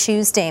Monday,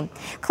 Tuesday.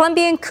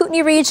 Columbia and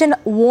Kootenay region,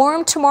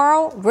 warm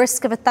tomorrow,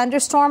 risk of a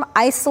thunderstorm,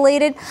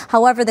 isolated.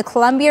 However, the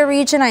Columbia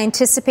region, I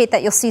anticipate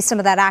that you'll see some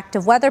of that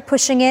active weather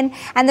pushing in,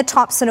 and the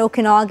tops in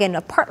Okanagan,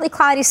 a partly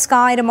cloudy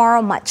sky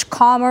tomorrow, much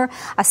calmer,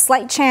 a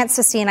slight chance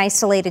to see an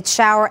isolated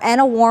shower and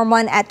a warm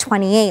one at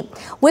 28.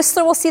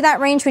 Whistler will see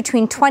that range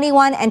between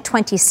 21 and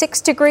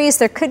 26 degrees.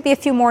 There could be a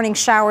few morning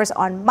showers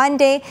on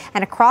Monday,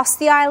 and across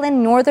the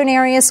island, northern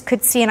areas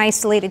could see an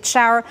isolated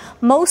shower.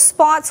 Most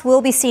spots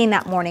will be seeing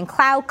that morning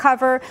cloud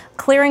cover,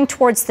 clearing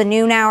towards the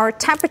noon hour.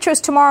 Temperatures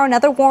tomorrow,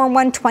 another warm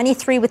one,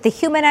 23 with the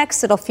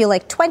Humidex. It'll feel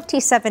like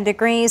 27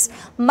 degrees.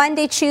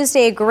 Monday,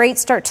 Tuesday, a great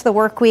start to the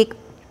work week.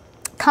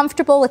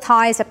 Comfortable with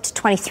highs up to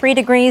 23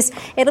 degrees.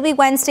 It'll be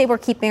Wednesday. We're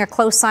keeping a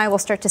close eye. We'll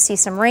start to see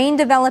some rain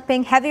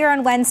developing, heavier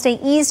on Wednesday,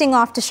 easing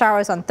off to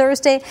showers on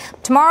Thursday.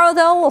 Tomorrow,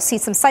 though, we'll see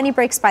some sunny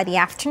breaks by the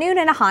afternoon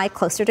and a high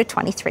closer to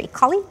 23.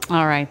 Colleen?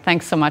 All right.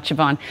 Thanks so much,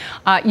 Yvonne.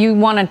 You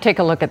want to take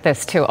a look at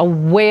this, too. A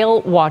whale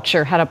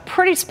watcher had a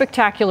pretty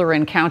spectacular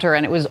encounter,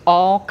 and it was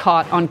all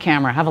caught on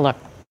camera. Have a look.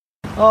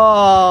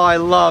 Oh, I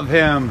love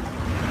him.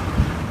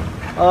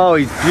 Oh,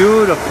 he's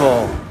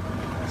beautiful.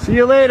 See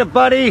you later,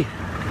 buddy.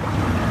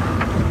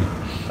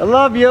 I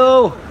love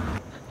you.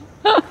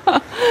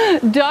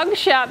 Doug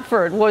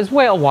Shapford was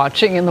whale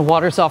watching in the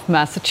waters off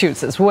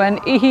Massachusetts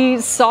when he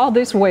saw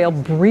this whale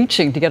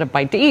breaching to get a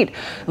bite to eat.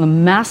 The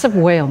massive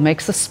whale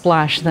makes a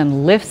splash,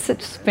 then lifts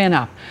its fin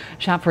up.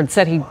 Shapford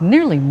said he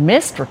nearly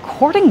missed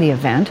recording the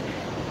event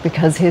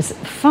because his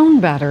phone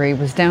battery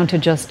was down to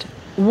just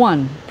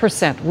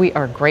 1%. We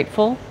are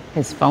grateful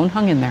his phone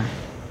hung in there.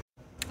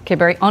 Okay,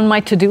 Barry, on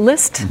my to-do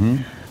list,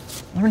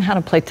 learn how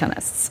to play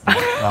tennis.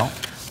 Well,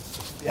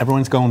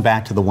 everyone's going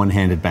back to the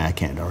one-handed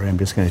backhand, all right? I'm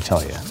just going to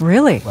tell you.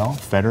 Really? Well,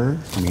 Federer,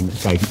 the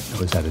guy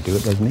knows how to do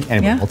it, doesn't he?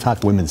 Anyway, we'll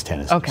talk women's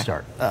tennis to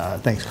start.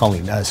 Thanks,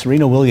 Colleen.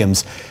 Serena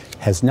Williams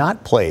has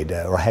not played,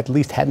 or at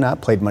least had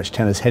not played much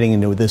tennis heading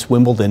into this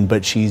Wimbledon,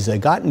 but she's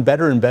gotten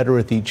better and better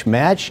with each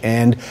match,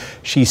 and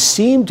she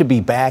seemed to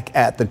be back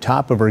at the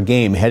top of her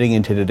game heading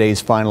into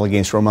today's final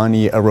against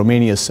Romania's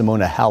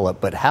Simona Halep.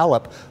 But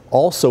Halep,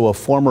 also a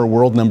former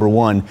world number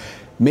one,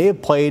 may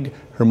have played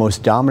her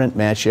most dominant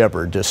match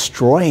ever,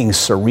 destroying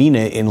Serena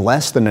in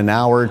less than an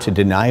hour to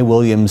deny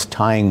Williams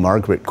tying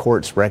Margaret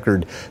Court's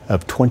record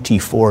of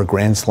 24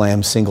 Grand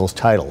Slam singles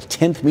titles.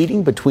 10th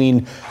meeting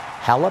between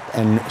Halep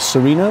and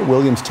Serena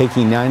Williams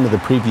taking 9 of the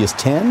previous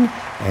 10.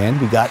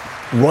 And we got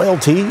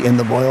royalty in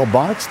the royal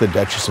box. The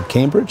Duchess of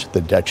Cambridge,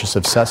 the Duchess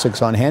of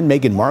Sussex on hand.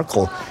 Meghan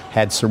Markle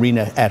had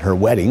Serena at her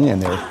wedding,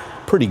 and they're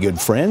pretty good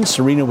friends.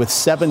 Serena with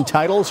 7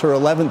 titles, her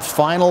 11th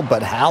final,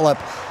 but Halep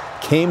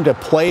came to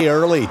play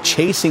early,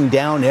 chasing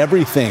down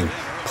everything.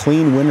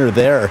 Clean winner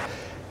there.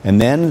 And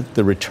then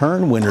the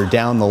return winner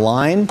down the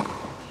line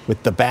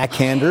with the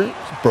backhander.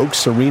 Broke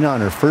Serena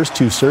on her first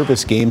 2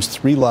 service games.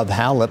 3-love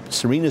Halep.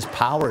 Serena's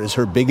power is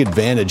her big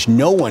advantage.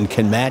 No one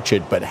can match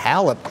it, but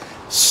Halep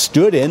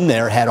stood in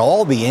there, had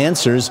all the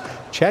answers.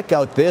 Check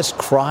out this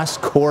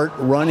cross-court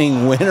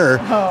running winner,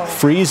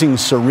 freezing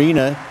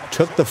Serena.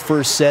 Took the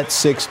first set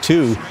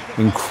 6-2.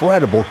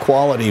 Incredible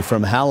quality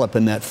from Halep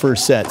in that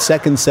first set.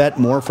 Second set,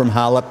 more from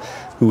Halep,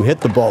 who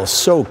hit the ball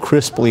so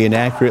crisply and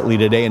accurately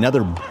today.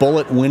 Another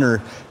bullet winner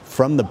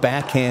from the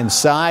backhand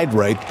side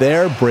right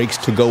there. Breaks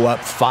to go up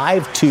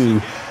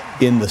 5-2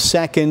 in the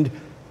second.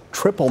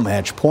 Triple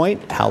match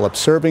point. Halep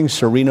serving.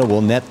 Serena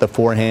will net the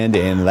forehand,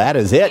 and that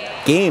is it.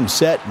 Game,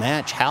 set,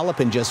 match. Halep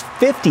in just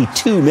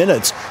 52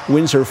 minutes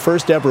wins her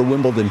first ever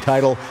Wimbledon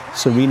title.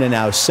 Serena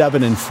now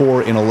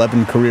 7-4 in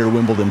 11 career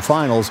Wimbledon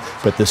finals.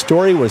 But the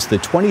story was the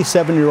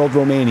 27-year-old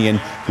Romanian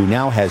who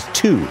now has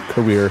 2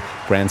 career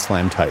Grand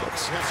Slam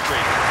titles.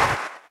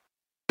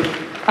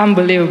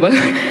 Unbelievable.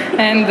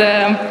 And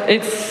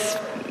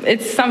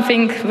it's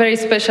something very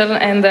special,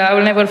 and I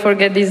will never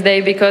forget this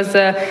day because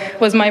it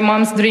was my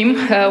mom's dream.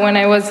 When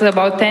I was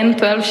about 10,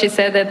 12, she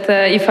said that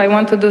if I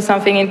want to do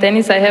something in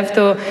tennis, I have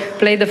to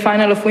play the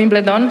final of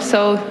Wimbledon.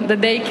 So the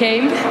day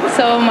came.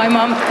 So my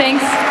mom,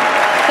 thanks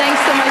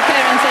to my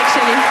parents,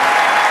 actually.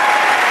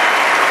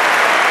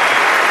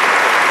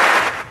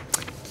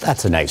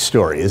 That's a nice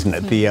story, isn't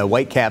it? The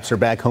Whitecaps are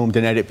back home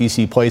tonight at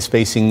BC Place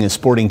facing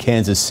Sporting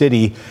Kansas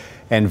City.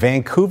 And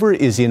Vancouver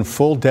is in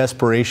full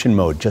desperation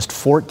mode. Just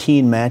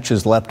 14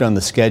 matches left on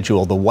the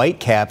schedule. The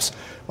Whitecaps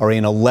are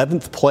in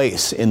 11th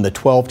place in the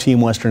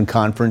 12-team Western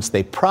Conference.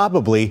 They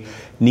probably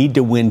need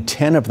to win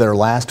 10 of their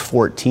last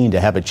 14 to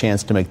have a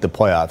chance to make the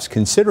playoffs.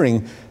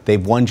 Considering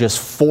they've won just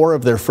 4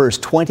 of their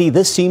first 20,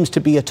 this seems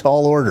to be a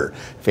tall order.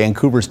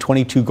 Vancouver's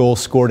 22 goals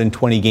scored in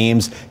 20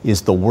 games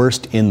is the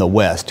worst in the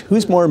West.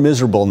 Who's more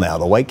miserable now,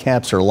 the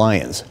Whitecaps or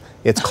Lions?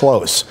 It's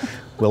close.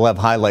 We'll have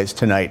highlights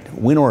tonight,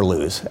 win or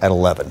lose, at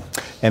 11.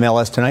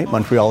 MLS tonight,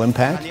 Montreal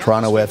Impact,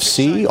 Toronto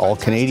FC,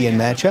 all-Canadian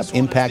matchup.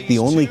 Impact, the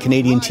only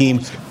Canadian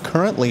team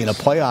currently in a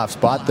playoff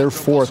spot. They're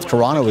 4th,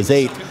 Toronto is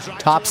 8th.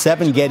 Top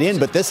 7 get in,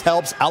 but this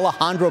helps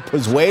Alejandro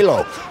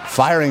Pozuelo.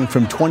 Firing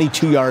from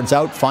 22 yards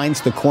out, finds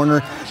the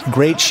corner.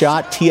 Great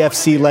shot.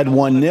 TFC led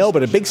 1-0,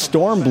 but a big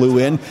storm blew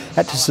in.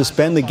 Had to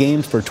suspend the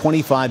game for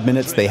 25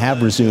 minutes. They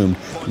have resumed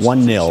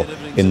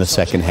 1-0 in the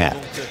second half.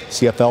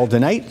 CFL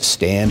tonight,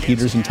 Stan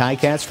Peters and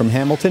Ticats from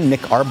Hamilton.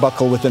 Nick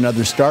Arbuckle with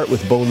another start,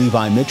 with Bo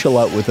Levi Mitchell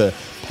out with a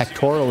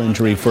pectoral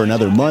injury for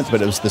another month,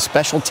 but it was the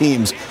special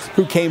teams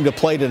who came to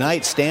play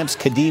tonight. Stamps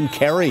Kadeem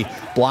Carey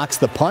blocks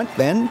the punt,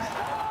 then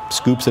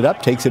scoops it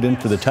up, takes it in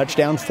for the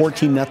touchdown.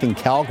 14-0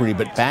 Calgary,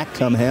 but back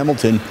come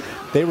Hamilton.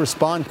 They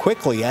respond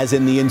quickly, as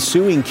in the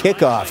ensuing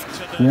kickoff.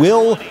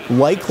 Will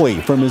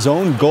Likely from his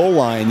own goal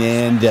line,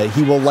 and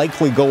he will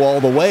likely go all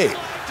the way.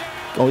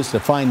 Goes to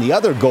find the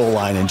other goal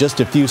line in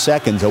just a few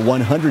seconds. A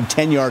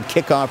 110-yard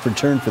kickoff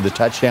return for the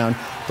touchdown.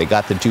 They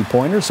got the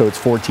 2-pointer, so it's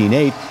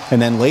 14-8.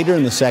 And then later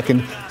in the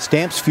second,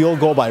 Stamps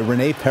field goal by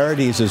Rene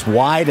Paredes is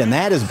wide, and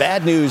that is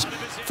bad news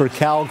for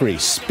Calgary.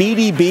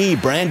 Speedy B,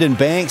 Brandon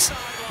Banks,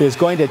 is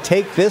going to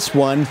take this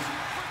one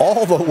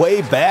all the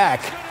way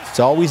back. It's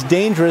always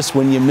dangerous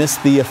when you miss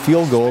the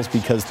field goals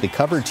because the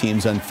cover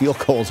teams on field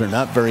goals are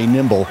not very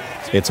nimble.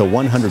 It's a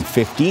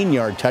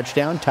 115-yard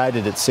touchdown, tied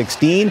it at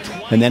 16.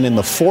 And then in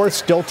the fourth,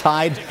 still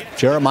tied,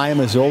 Jeremiah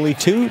Mazzoli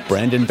 2.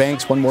 Brandon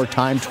Banks one more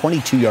time,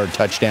 22-yard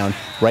touchdown.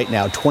 Right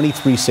now,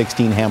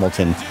 23-16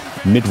 Hamilton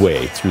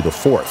midway through the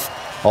fourth.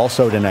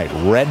 Also tonight,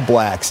 Red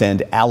Blacks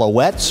and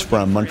Alouettes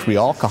from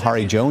Montreal.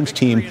 Kahari Jones'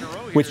 team,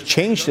 which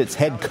changed its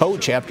head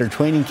coach after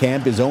training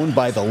camp, is owned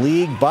by the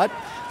league, but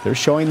they're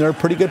showing they're a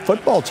pretty good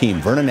football team.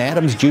 Vernon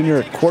Adams Jr.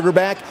 at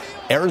quarterback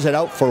airs it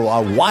out for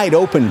a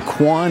wide-open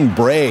Quan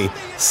Bray.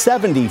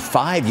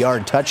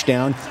 75-yard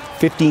touchdown.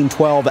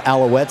 15-12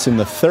 Alouettes in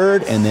the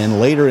third, and then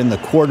later in the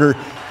quarter,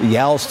 the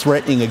Owls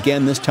threatening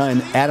again. This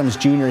time, Adams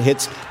Jr.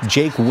 hits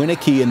Jake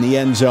Winicky in the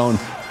end zone.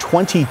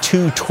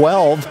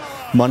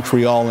 22-12,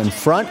 Montreal in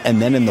front.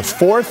 And then in the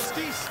fourth,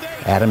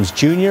 Adams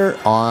Jr.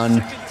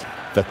 on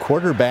the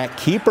quarterback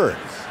keeper.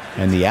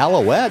 And the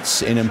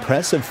Alouettes, in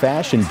impressive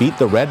fashion, beat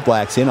the Red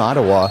Blacks in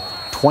Ottawa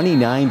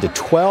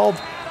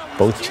 29-12.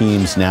 Both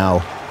teams now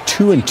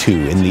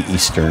 2-2 in the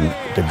Eastern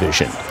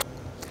Division.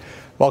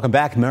 Welcome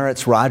back.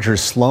 Maritz Roger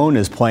Sloan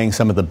is playing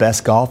some of the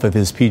best golf of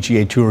his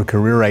PGA Tour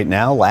career right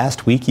now.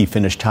 Last week, he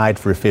finished tied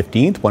for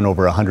 15th, won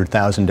over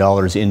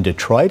 $100,000 in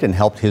Detroit, and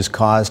helped his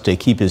cause to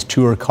keep his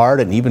tour card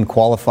and even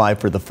qualify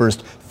for the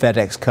first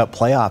FedEx Cup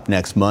playoff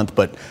next month.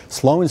 But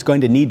Sloan is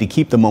going to need to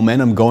keep the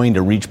momentum going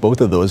to reach both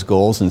of those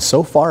goals, and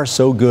so far,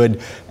 so good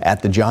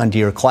at the John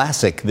Deere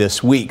Classic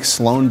this week.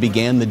 Sloan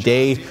began the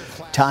day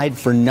tied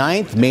for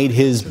 9th, made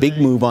his big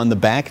move on the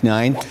back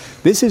nine.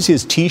 This is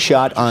his tee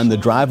shot on the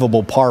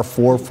drivable par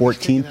 4,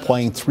 14th,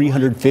 playing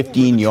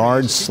 315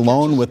 yards.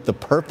 Sloan with the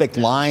perfect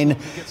line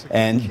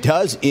and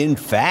does, in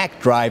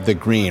fact, drive the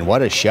green.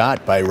 What a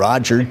shot by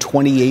Roger,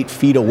 28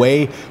 feet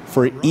away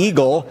for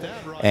eagle.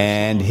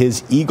 And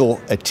his eagle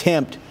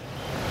attempt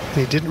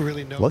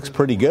looks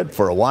pretty good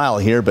for a while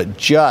here, but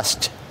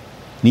just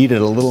needed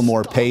a little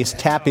more pace.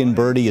 Tap-in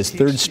birdie, his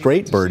third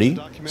straight birdie.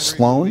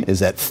 Sloan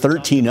is at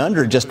 13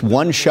 under, just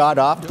one shot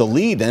off the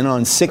lead. Then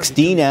on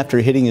 16, after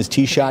hitting his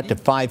tee shot to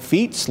 5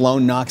 feet,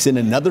 Sloan knocks in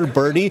another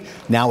birdie,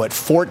 now at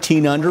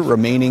 14 under,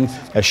 remaining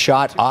a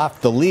shot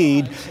off the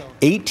lead.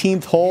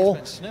 18th hole,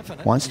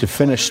 wants to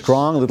finish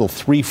strong, little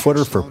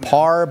 3-footer for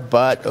par,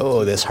 but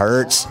this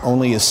hurts.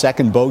 Only his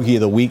second bogey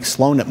of the week.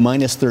 Sloan at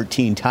minus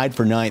 13, tied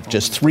for 9th,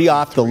 just 3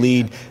 off the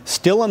lead,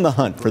 still in the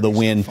hunt for the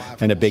win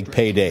and a big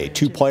payday.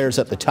 2 players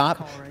at the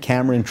top,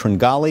 Cameron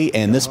Tringali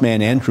and this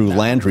man Andrew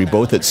Landry,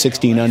 both at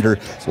 16 under.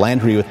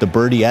 Landry with the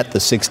birdie at the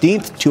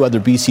 16th. 2 other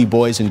BC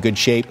boys in good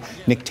shape.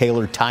 Nick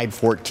Taylor tied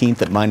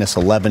 14th at minus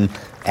 11.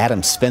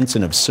 Adam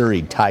Svensson of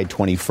Surrey tied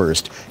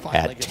 21st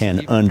at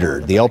 10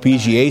 under. The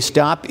LPGA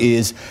stop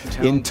is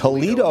in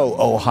Toledo,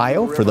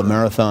 Ohio for the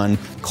Marathon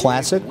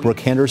Classic. Brooke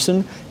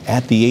Henderson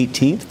at the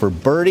 18th for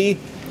birdie,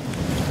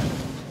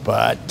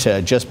 but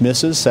just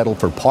misses, settled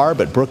for par.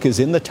 But Brooke is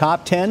in the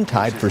top 10,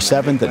 tied for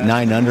 7th at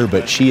 9 under,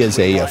 but she is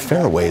a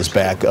fair ways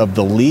back of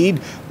the lead.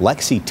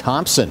 Lexi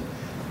Thompson,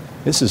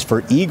 this is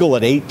for eagle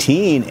at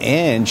 18,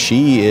 and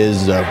she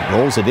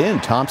rolls it in.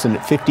 Thompson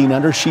at 15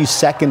 under. She's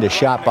second, a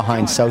shot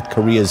behind South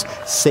Korea's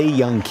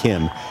Se-Young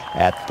Kim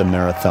at the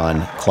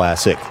Marathon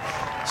Classic.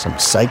 Some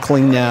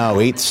cycling now,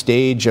 8th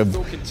stage of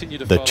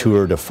the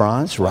Tour de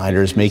France.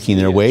 Riders making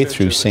their way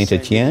through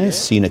Saint-Étienne.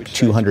 Scenic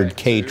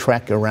 200K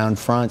trek around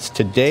France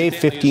today.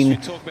 15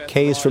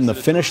 Ks from the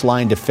finish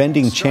line.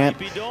 Defending champ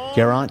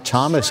Geraint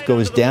Thomas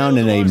goes down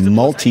in a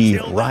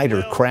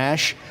multi-rider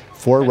crash.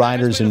 4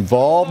 riders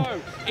involved.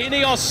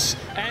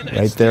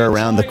 Right there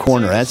around the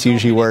corner. That's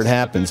usually where it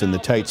happens, in the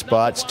tight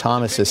spots.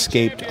 Thomas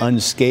escaped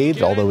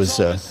unscathed, although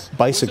his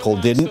bicycle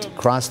didn't.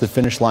 Crossed the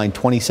finish line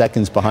 20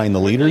 seconds behind the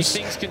leaders.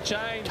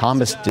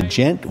 Thomas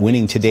DeGent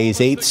winning today's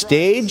 8th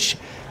stage.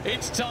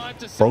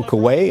 Broke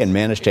away and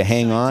managed to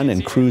hang on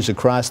and cruise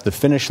across the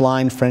finish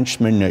line.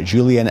 Frenchman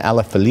Julien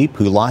Alaphilippe,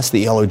 who lost the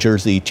yellow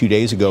jersey 2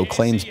 days ago,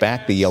 claims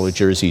back the yellow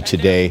jersey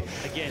today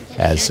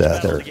as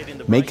they're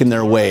making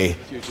their way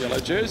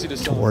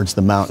towards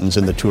the mountains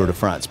in the Tour de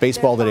France.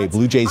 Baseball today,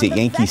 Blue Jays at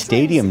Yankee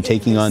Stadium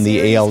taking on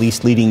the AL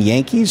East leading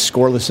Yankees.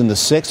 Scoreless in the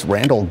 6th.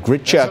 Randall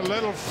Grichuk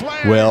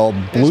will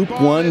bloop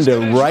one to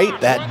right.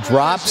 That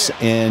drops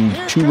and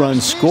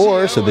 2-run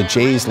score, so the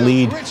Jays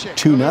lead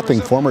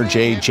 2-0. Former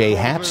Jay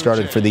Happ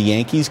started for the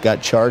Yankees,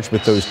 got charged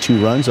with those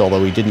 2 runs,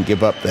 although he didn't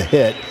give up the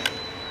hit.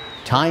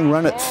 Tying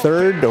run at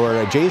third,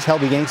 Jays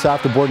held the Yanks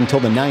off the board until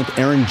the 9th.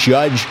 Aaron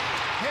Judge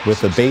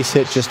with a base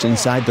hit just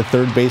inside the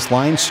third base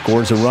line,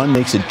 scores a run,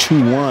 makes it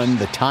 2-1.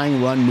 The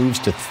tying run moves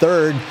to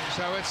third,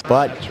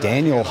 but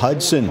Daniel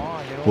Hudson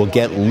will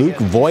get Luke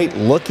Voigt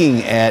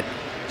looking at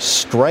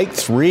strike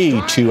 3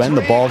 to end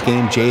the ball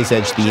game. Jays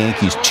edge the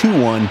Yankees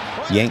 2-1.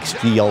 Yanks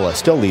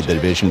still lead the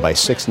division by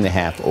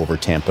 6.5 over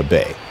Tampa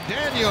Bay.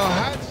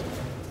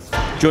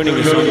 Joining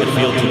us on the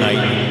field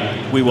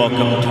tonight, we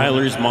welcome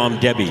Tyler's mom,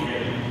 Debbie,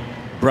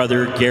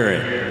 brother,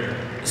 Garrett,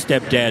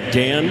 stepdad,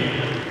 Dan,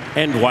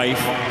 and wife,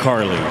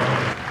 Carly.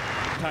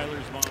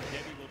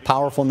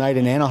 Powerful night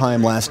in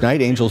Anaheim last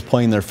night. Angels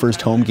playing their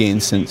first home game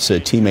since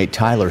teammate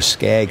Tyler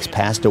Skaggs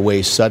passed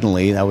away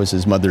suddenly. That was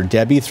his mother,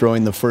 Debbie,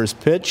 throwing the first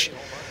pitch.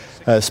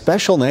 A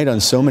special night on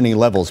so many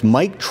levels.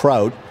 Mike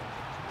Trout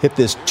hit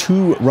this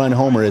 2-run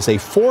homer as a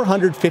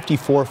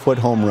 454-foot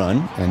home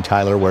run, and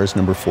Tyler wears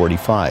number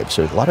 45.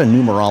 So a lot of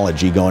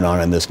numerology going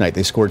on this night.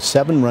 They scored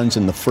 7 runs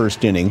in the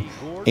first inning.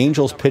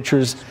 Angels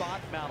pitchers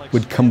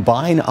would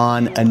combine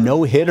on a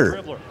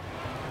no-hitter.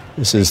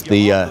 This is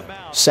the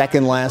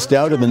second last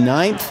out of the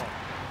 9th.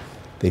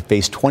 They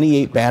faced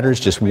 28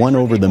 batters, just 1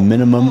 over the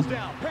minimum.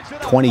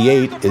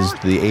 28 is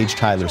the age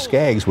Tyler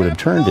Skaggs would have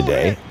turned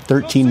today.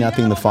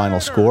 13-0 the final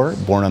score.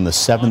 Born on the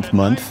 7th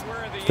month,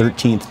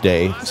 13th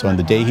day. So on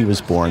the day he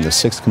was born, the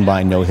 6th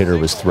combined no-hitter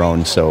was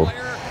thrown. So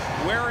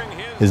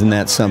isn't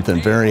that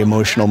something? Very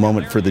emotional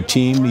moment for the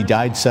team. He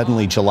died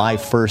suddenly July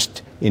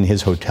 1st in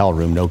his hotel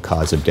room. No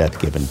cause of death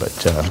given, but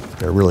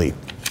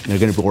they're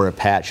going to wear a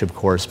patch, of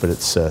course, but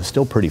it's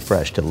still pretty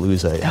fresh to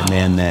lose a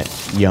man that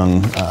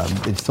young.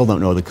 They still don't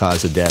know the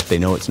cause of death. They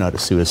know it's not a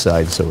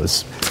suicide, so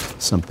it's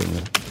something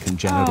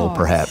congenital,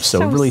 perhaps.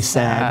 So really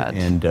sad.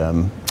 And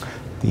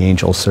the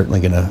Angels certainly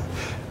going to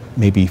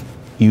maybe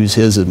use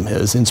his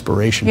as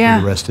inspiration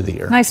for the rest of the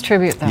year. Nice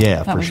tribute, though.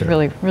 Yeah, that for was sure.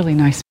 Really, really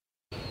nice.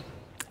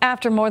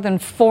 After more than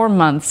 4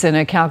 months in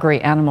a Calgary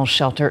animal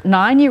shelter,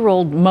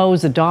 9-year-old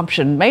Mo's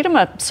adoption made him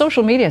a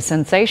social media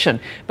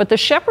sensation. But the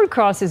Shepherd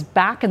Cross is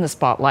back in the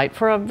spotlight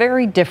for a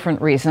very different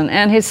reason,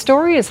 and his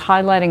story is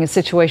highlighting a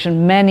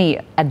situation many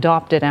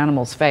adopted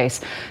animals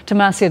face.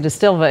 Tomasia De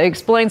Silva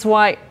explains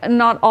why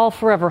not all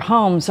forever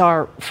homes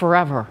are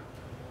forever.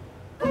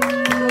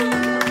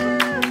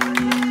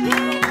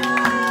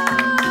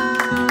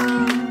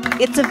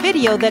 It's a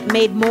video that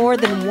made more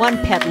than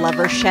one pet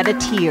lover shed a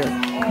tear.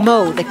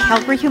 Mo, the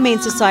Calgary Humane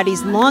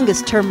Society's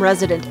longest-term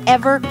resident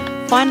ever,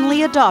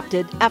 finally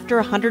adopted after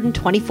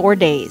 124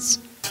 days.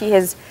 He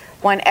has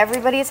won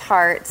everybody's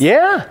hearts.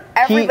 Yeah.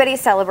 Everybody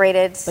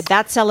celebrated. But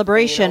that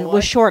celebration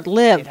was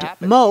short-lived.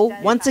 Mo,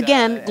 once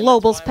again,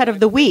 Global's Pet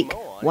of the Week.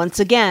 Once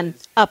again,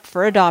 up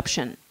for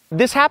adoption.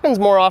 This happens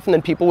more often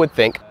than people would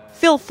think.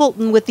 Phil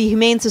Fulton with the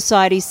Humane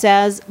Society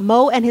says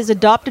Mo and his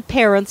adopted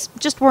parents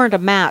just weren't a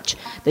match.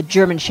 The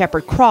German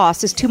Shepherd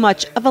Cross is too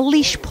much of a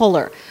leash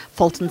puller.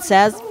 Fulton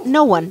says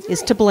no one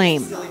is to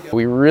blame.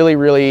 We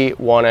really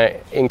want to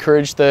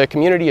encourage the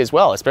community as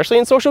well, especially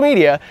in social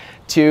media,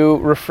 to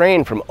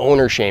refrain from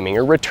owner shaming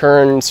or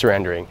return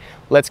surrendering.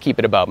 Let's keep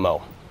it about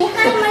Mo.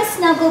 Hi, my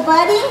snuggle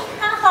buddy.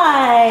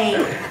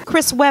 Hi.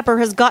 Chris Weber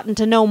has gotten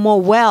to know Mo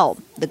well.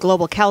 The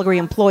Global Calgary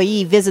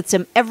employee visits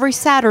him every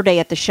Saturday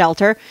at the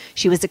shelter.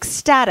 She was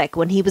ecstatic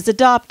when he was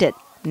adopted.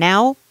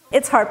 Now?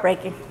 It's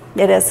heartbreaking.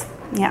 It is.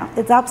 Yeah,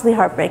 it's absolutely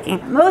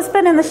heartbreaking. Mo's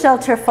been in the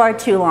shelter far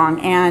too long,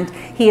 and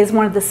he is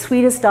one of the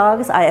sweetest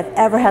dogs I have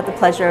ever had the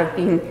pleasure of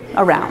being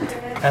around.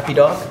 Happy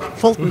dog?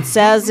 Fulton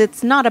says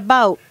it's not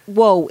about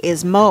woe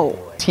is Mo.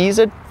 He's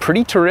a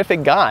pretty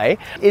terrific guy.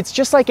 It's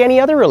just like any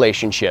other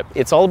relationship.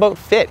 It's all about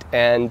fit,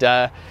 and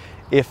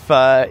if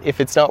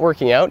it's not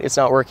working out, it's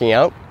not working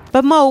out.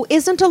 But Mo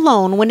isn't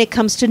alone when it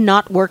comes to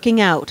not working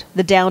out.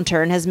 The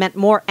downturn has meant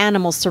more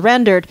animals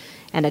surrendered,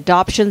 and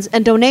adoptions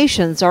and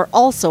donations are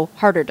also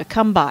harder to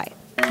come by.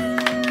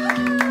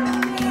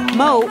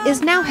 Mo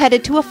is now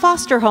headed to a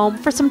foster home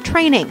for some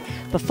training,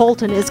 but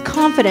Fulton is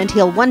confident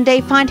he'll one day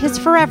find his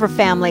forever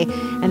family,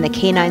 and the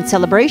canine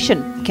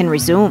celebration can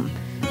resume.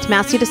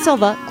 Tomasio Da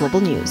Silva,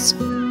 Global News.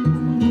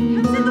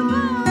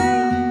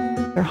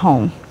 They're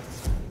home.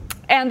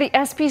 And the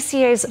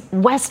SPCA's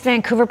West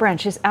Vancouver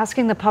branch is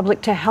asking the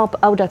public to help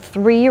out a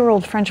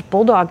 3-year-old French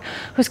bulldog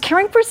who's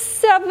caring for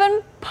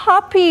 7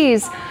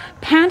 puppies.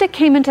 Panda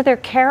came into their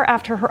care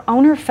after her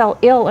owner fell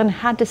ill and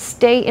had to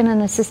stay in an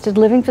assisted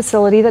living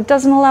facility that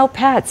doesn't allow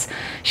pets.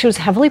 She was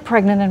heavily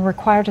pregnant and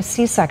required a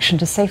C-section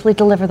to safely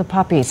deliver the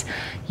puppies.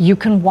 You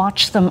can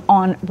watch them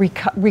on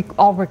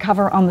All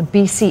Recover on the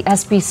BC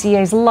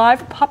SPCA's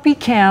live puppy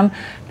cam.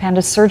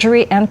 Panda's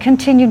surgery and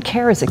continued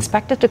care is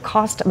expected to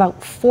cost about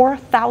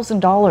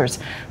 $4,000.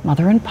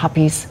 Mother and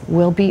puppies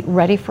will be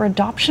ready for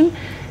adoption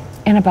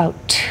in about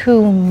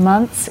 2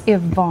 months,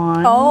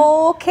 Yvonne.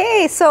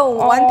 Okay, so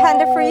one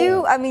panda for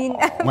you. I mean,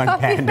 one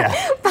panda.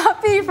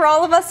 Puppy for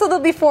all of us, so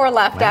there'll be 4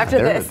 left after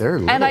this.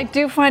 And I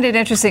do find it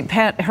interesting,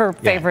 her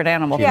favorite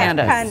animal,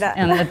 pandas. Panda.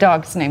 And the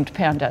dog's named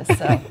Panda,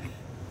 so.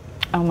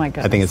 Oh my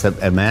goodness. I think it's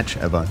a match,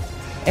 Yvonne.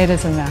 It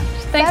is a match.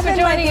 Thanks for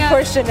joining us.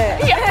 Pushing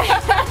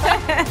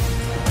it.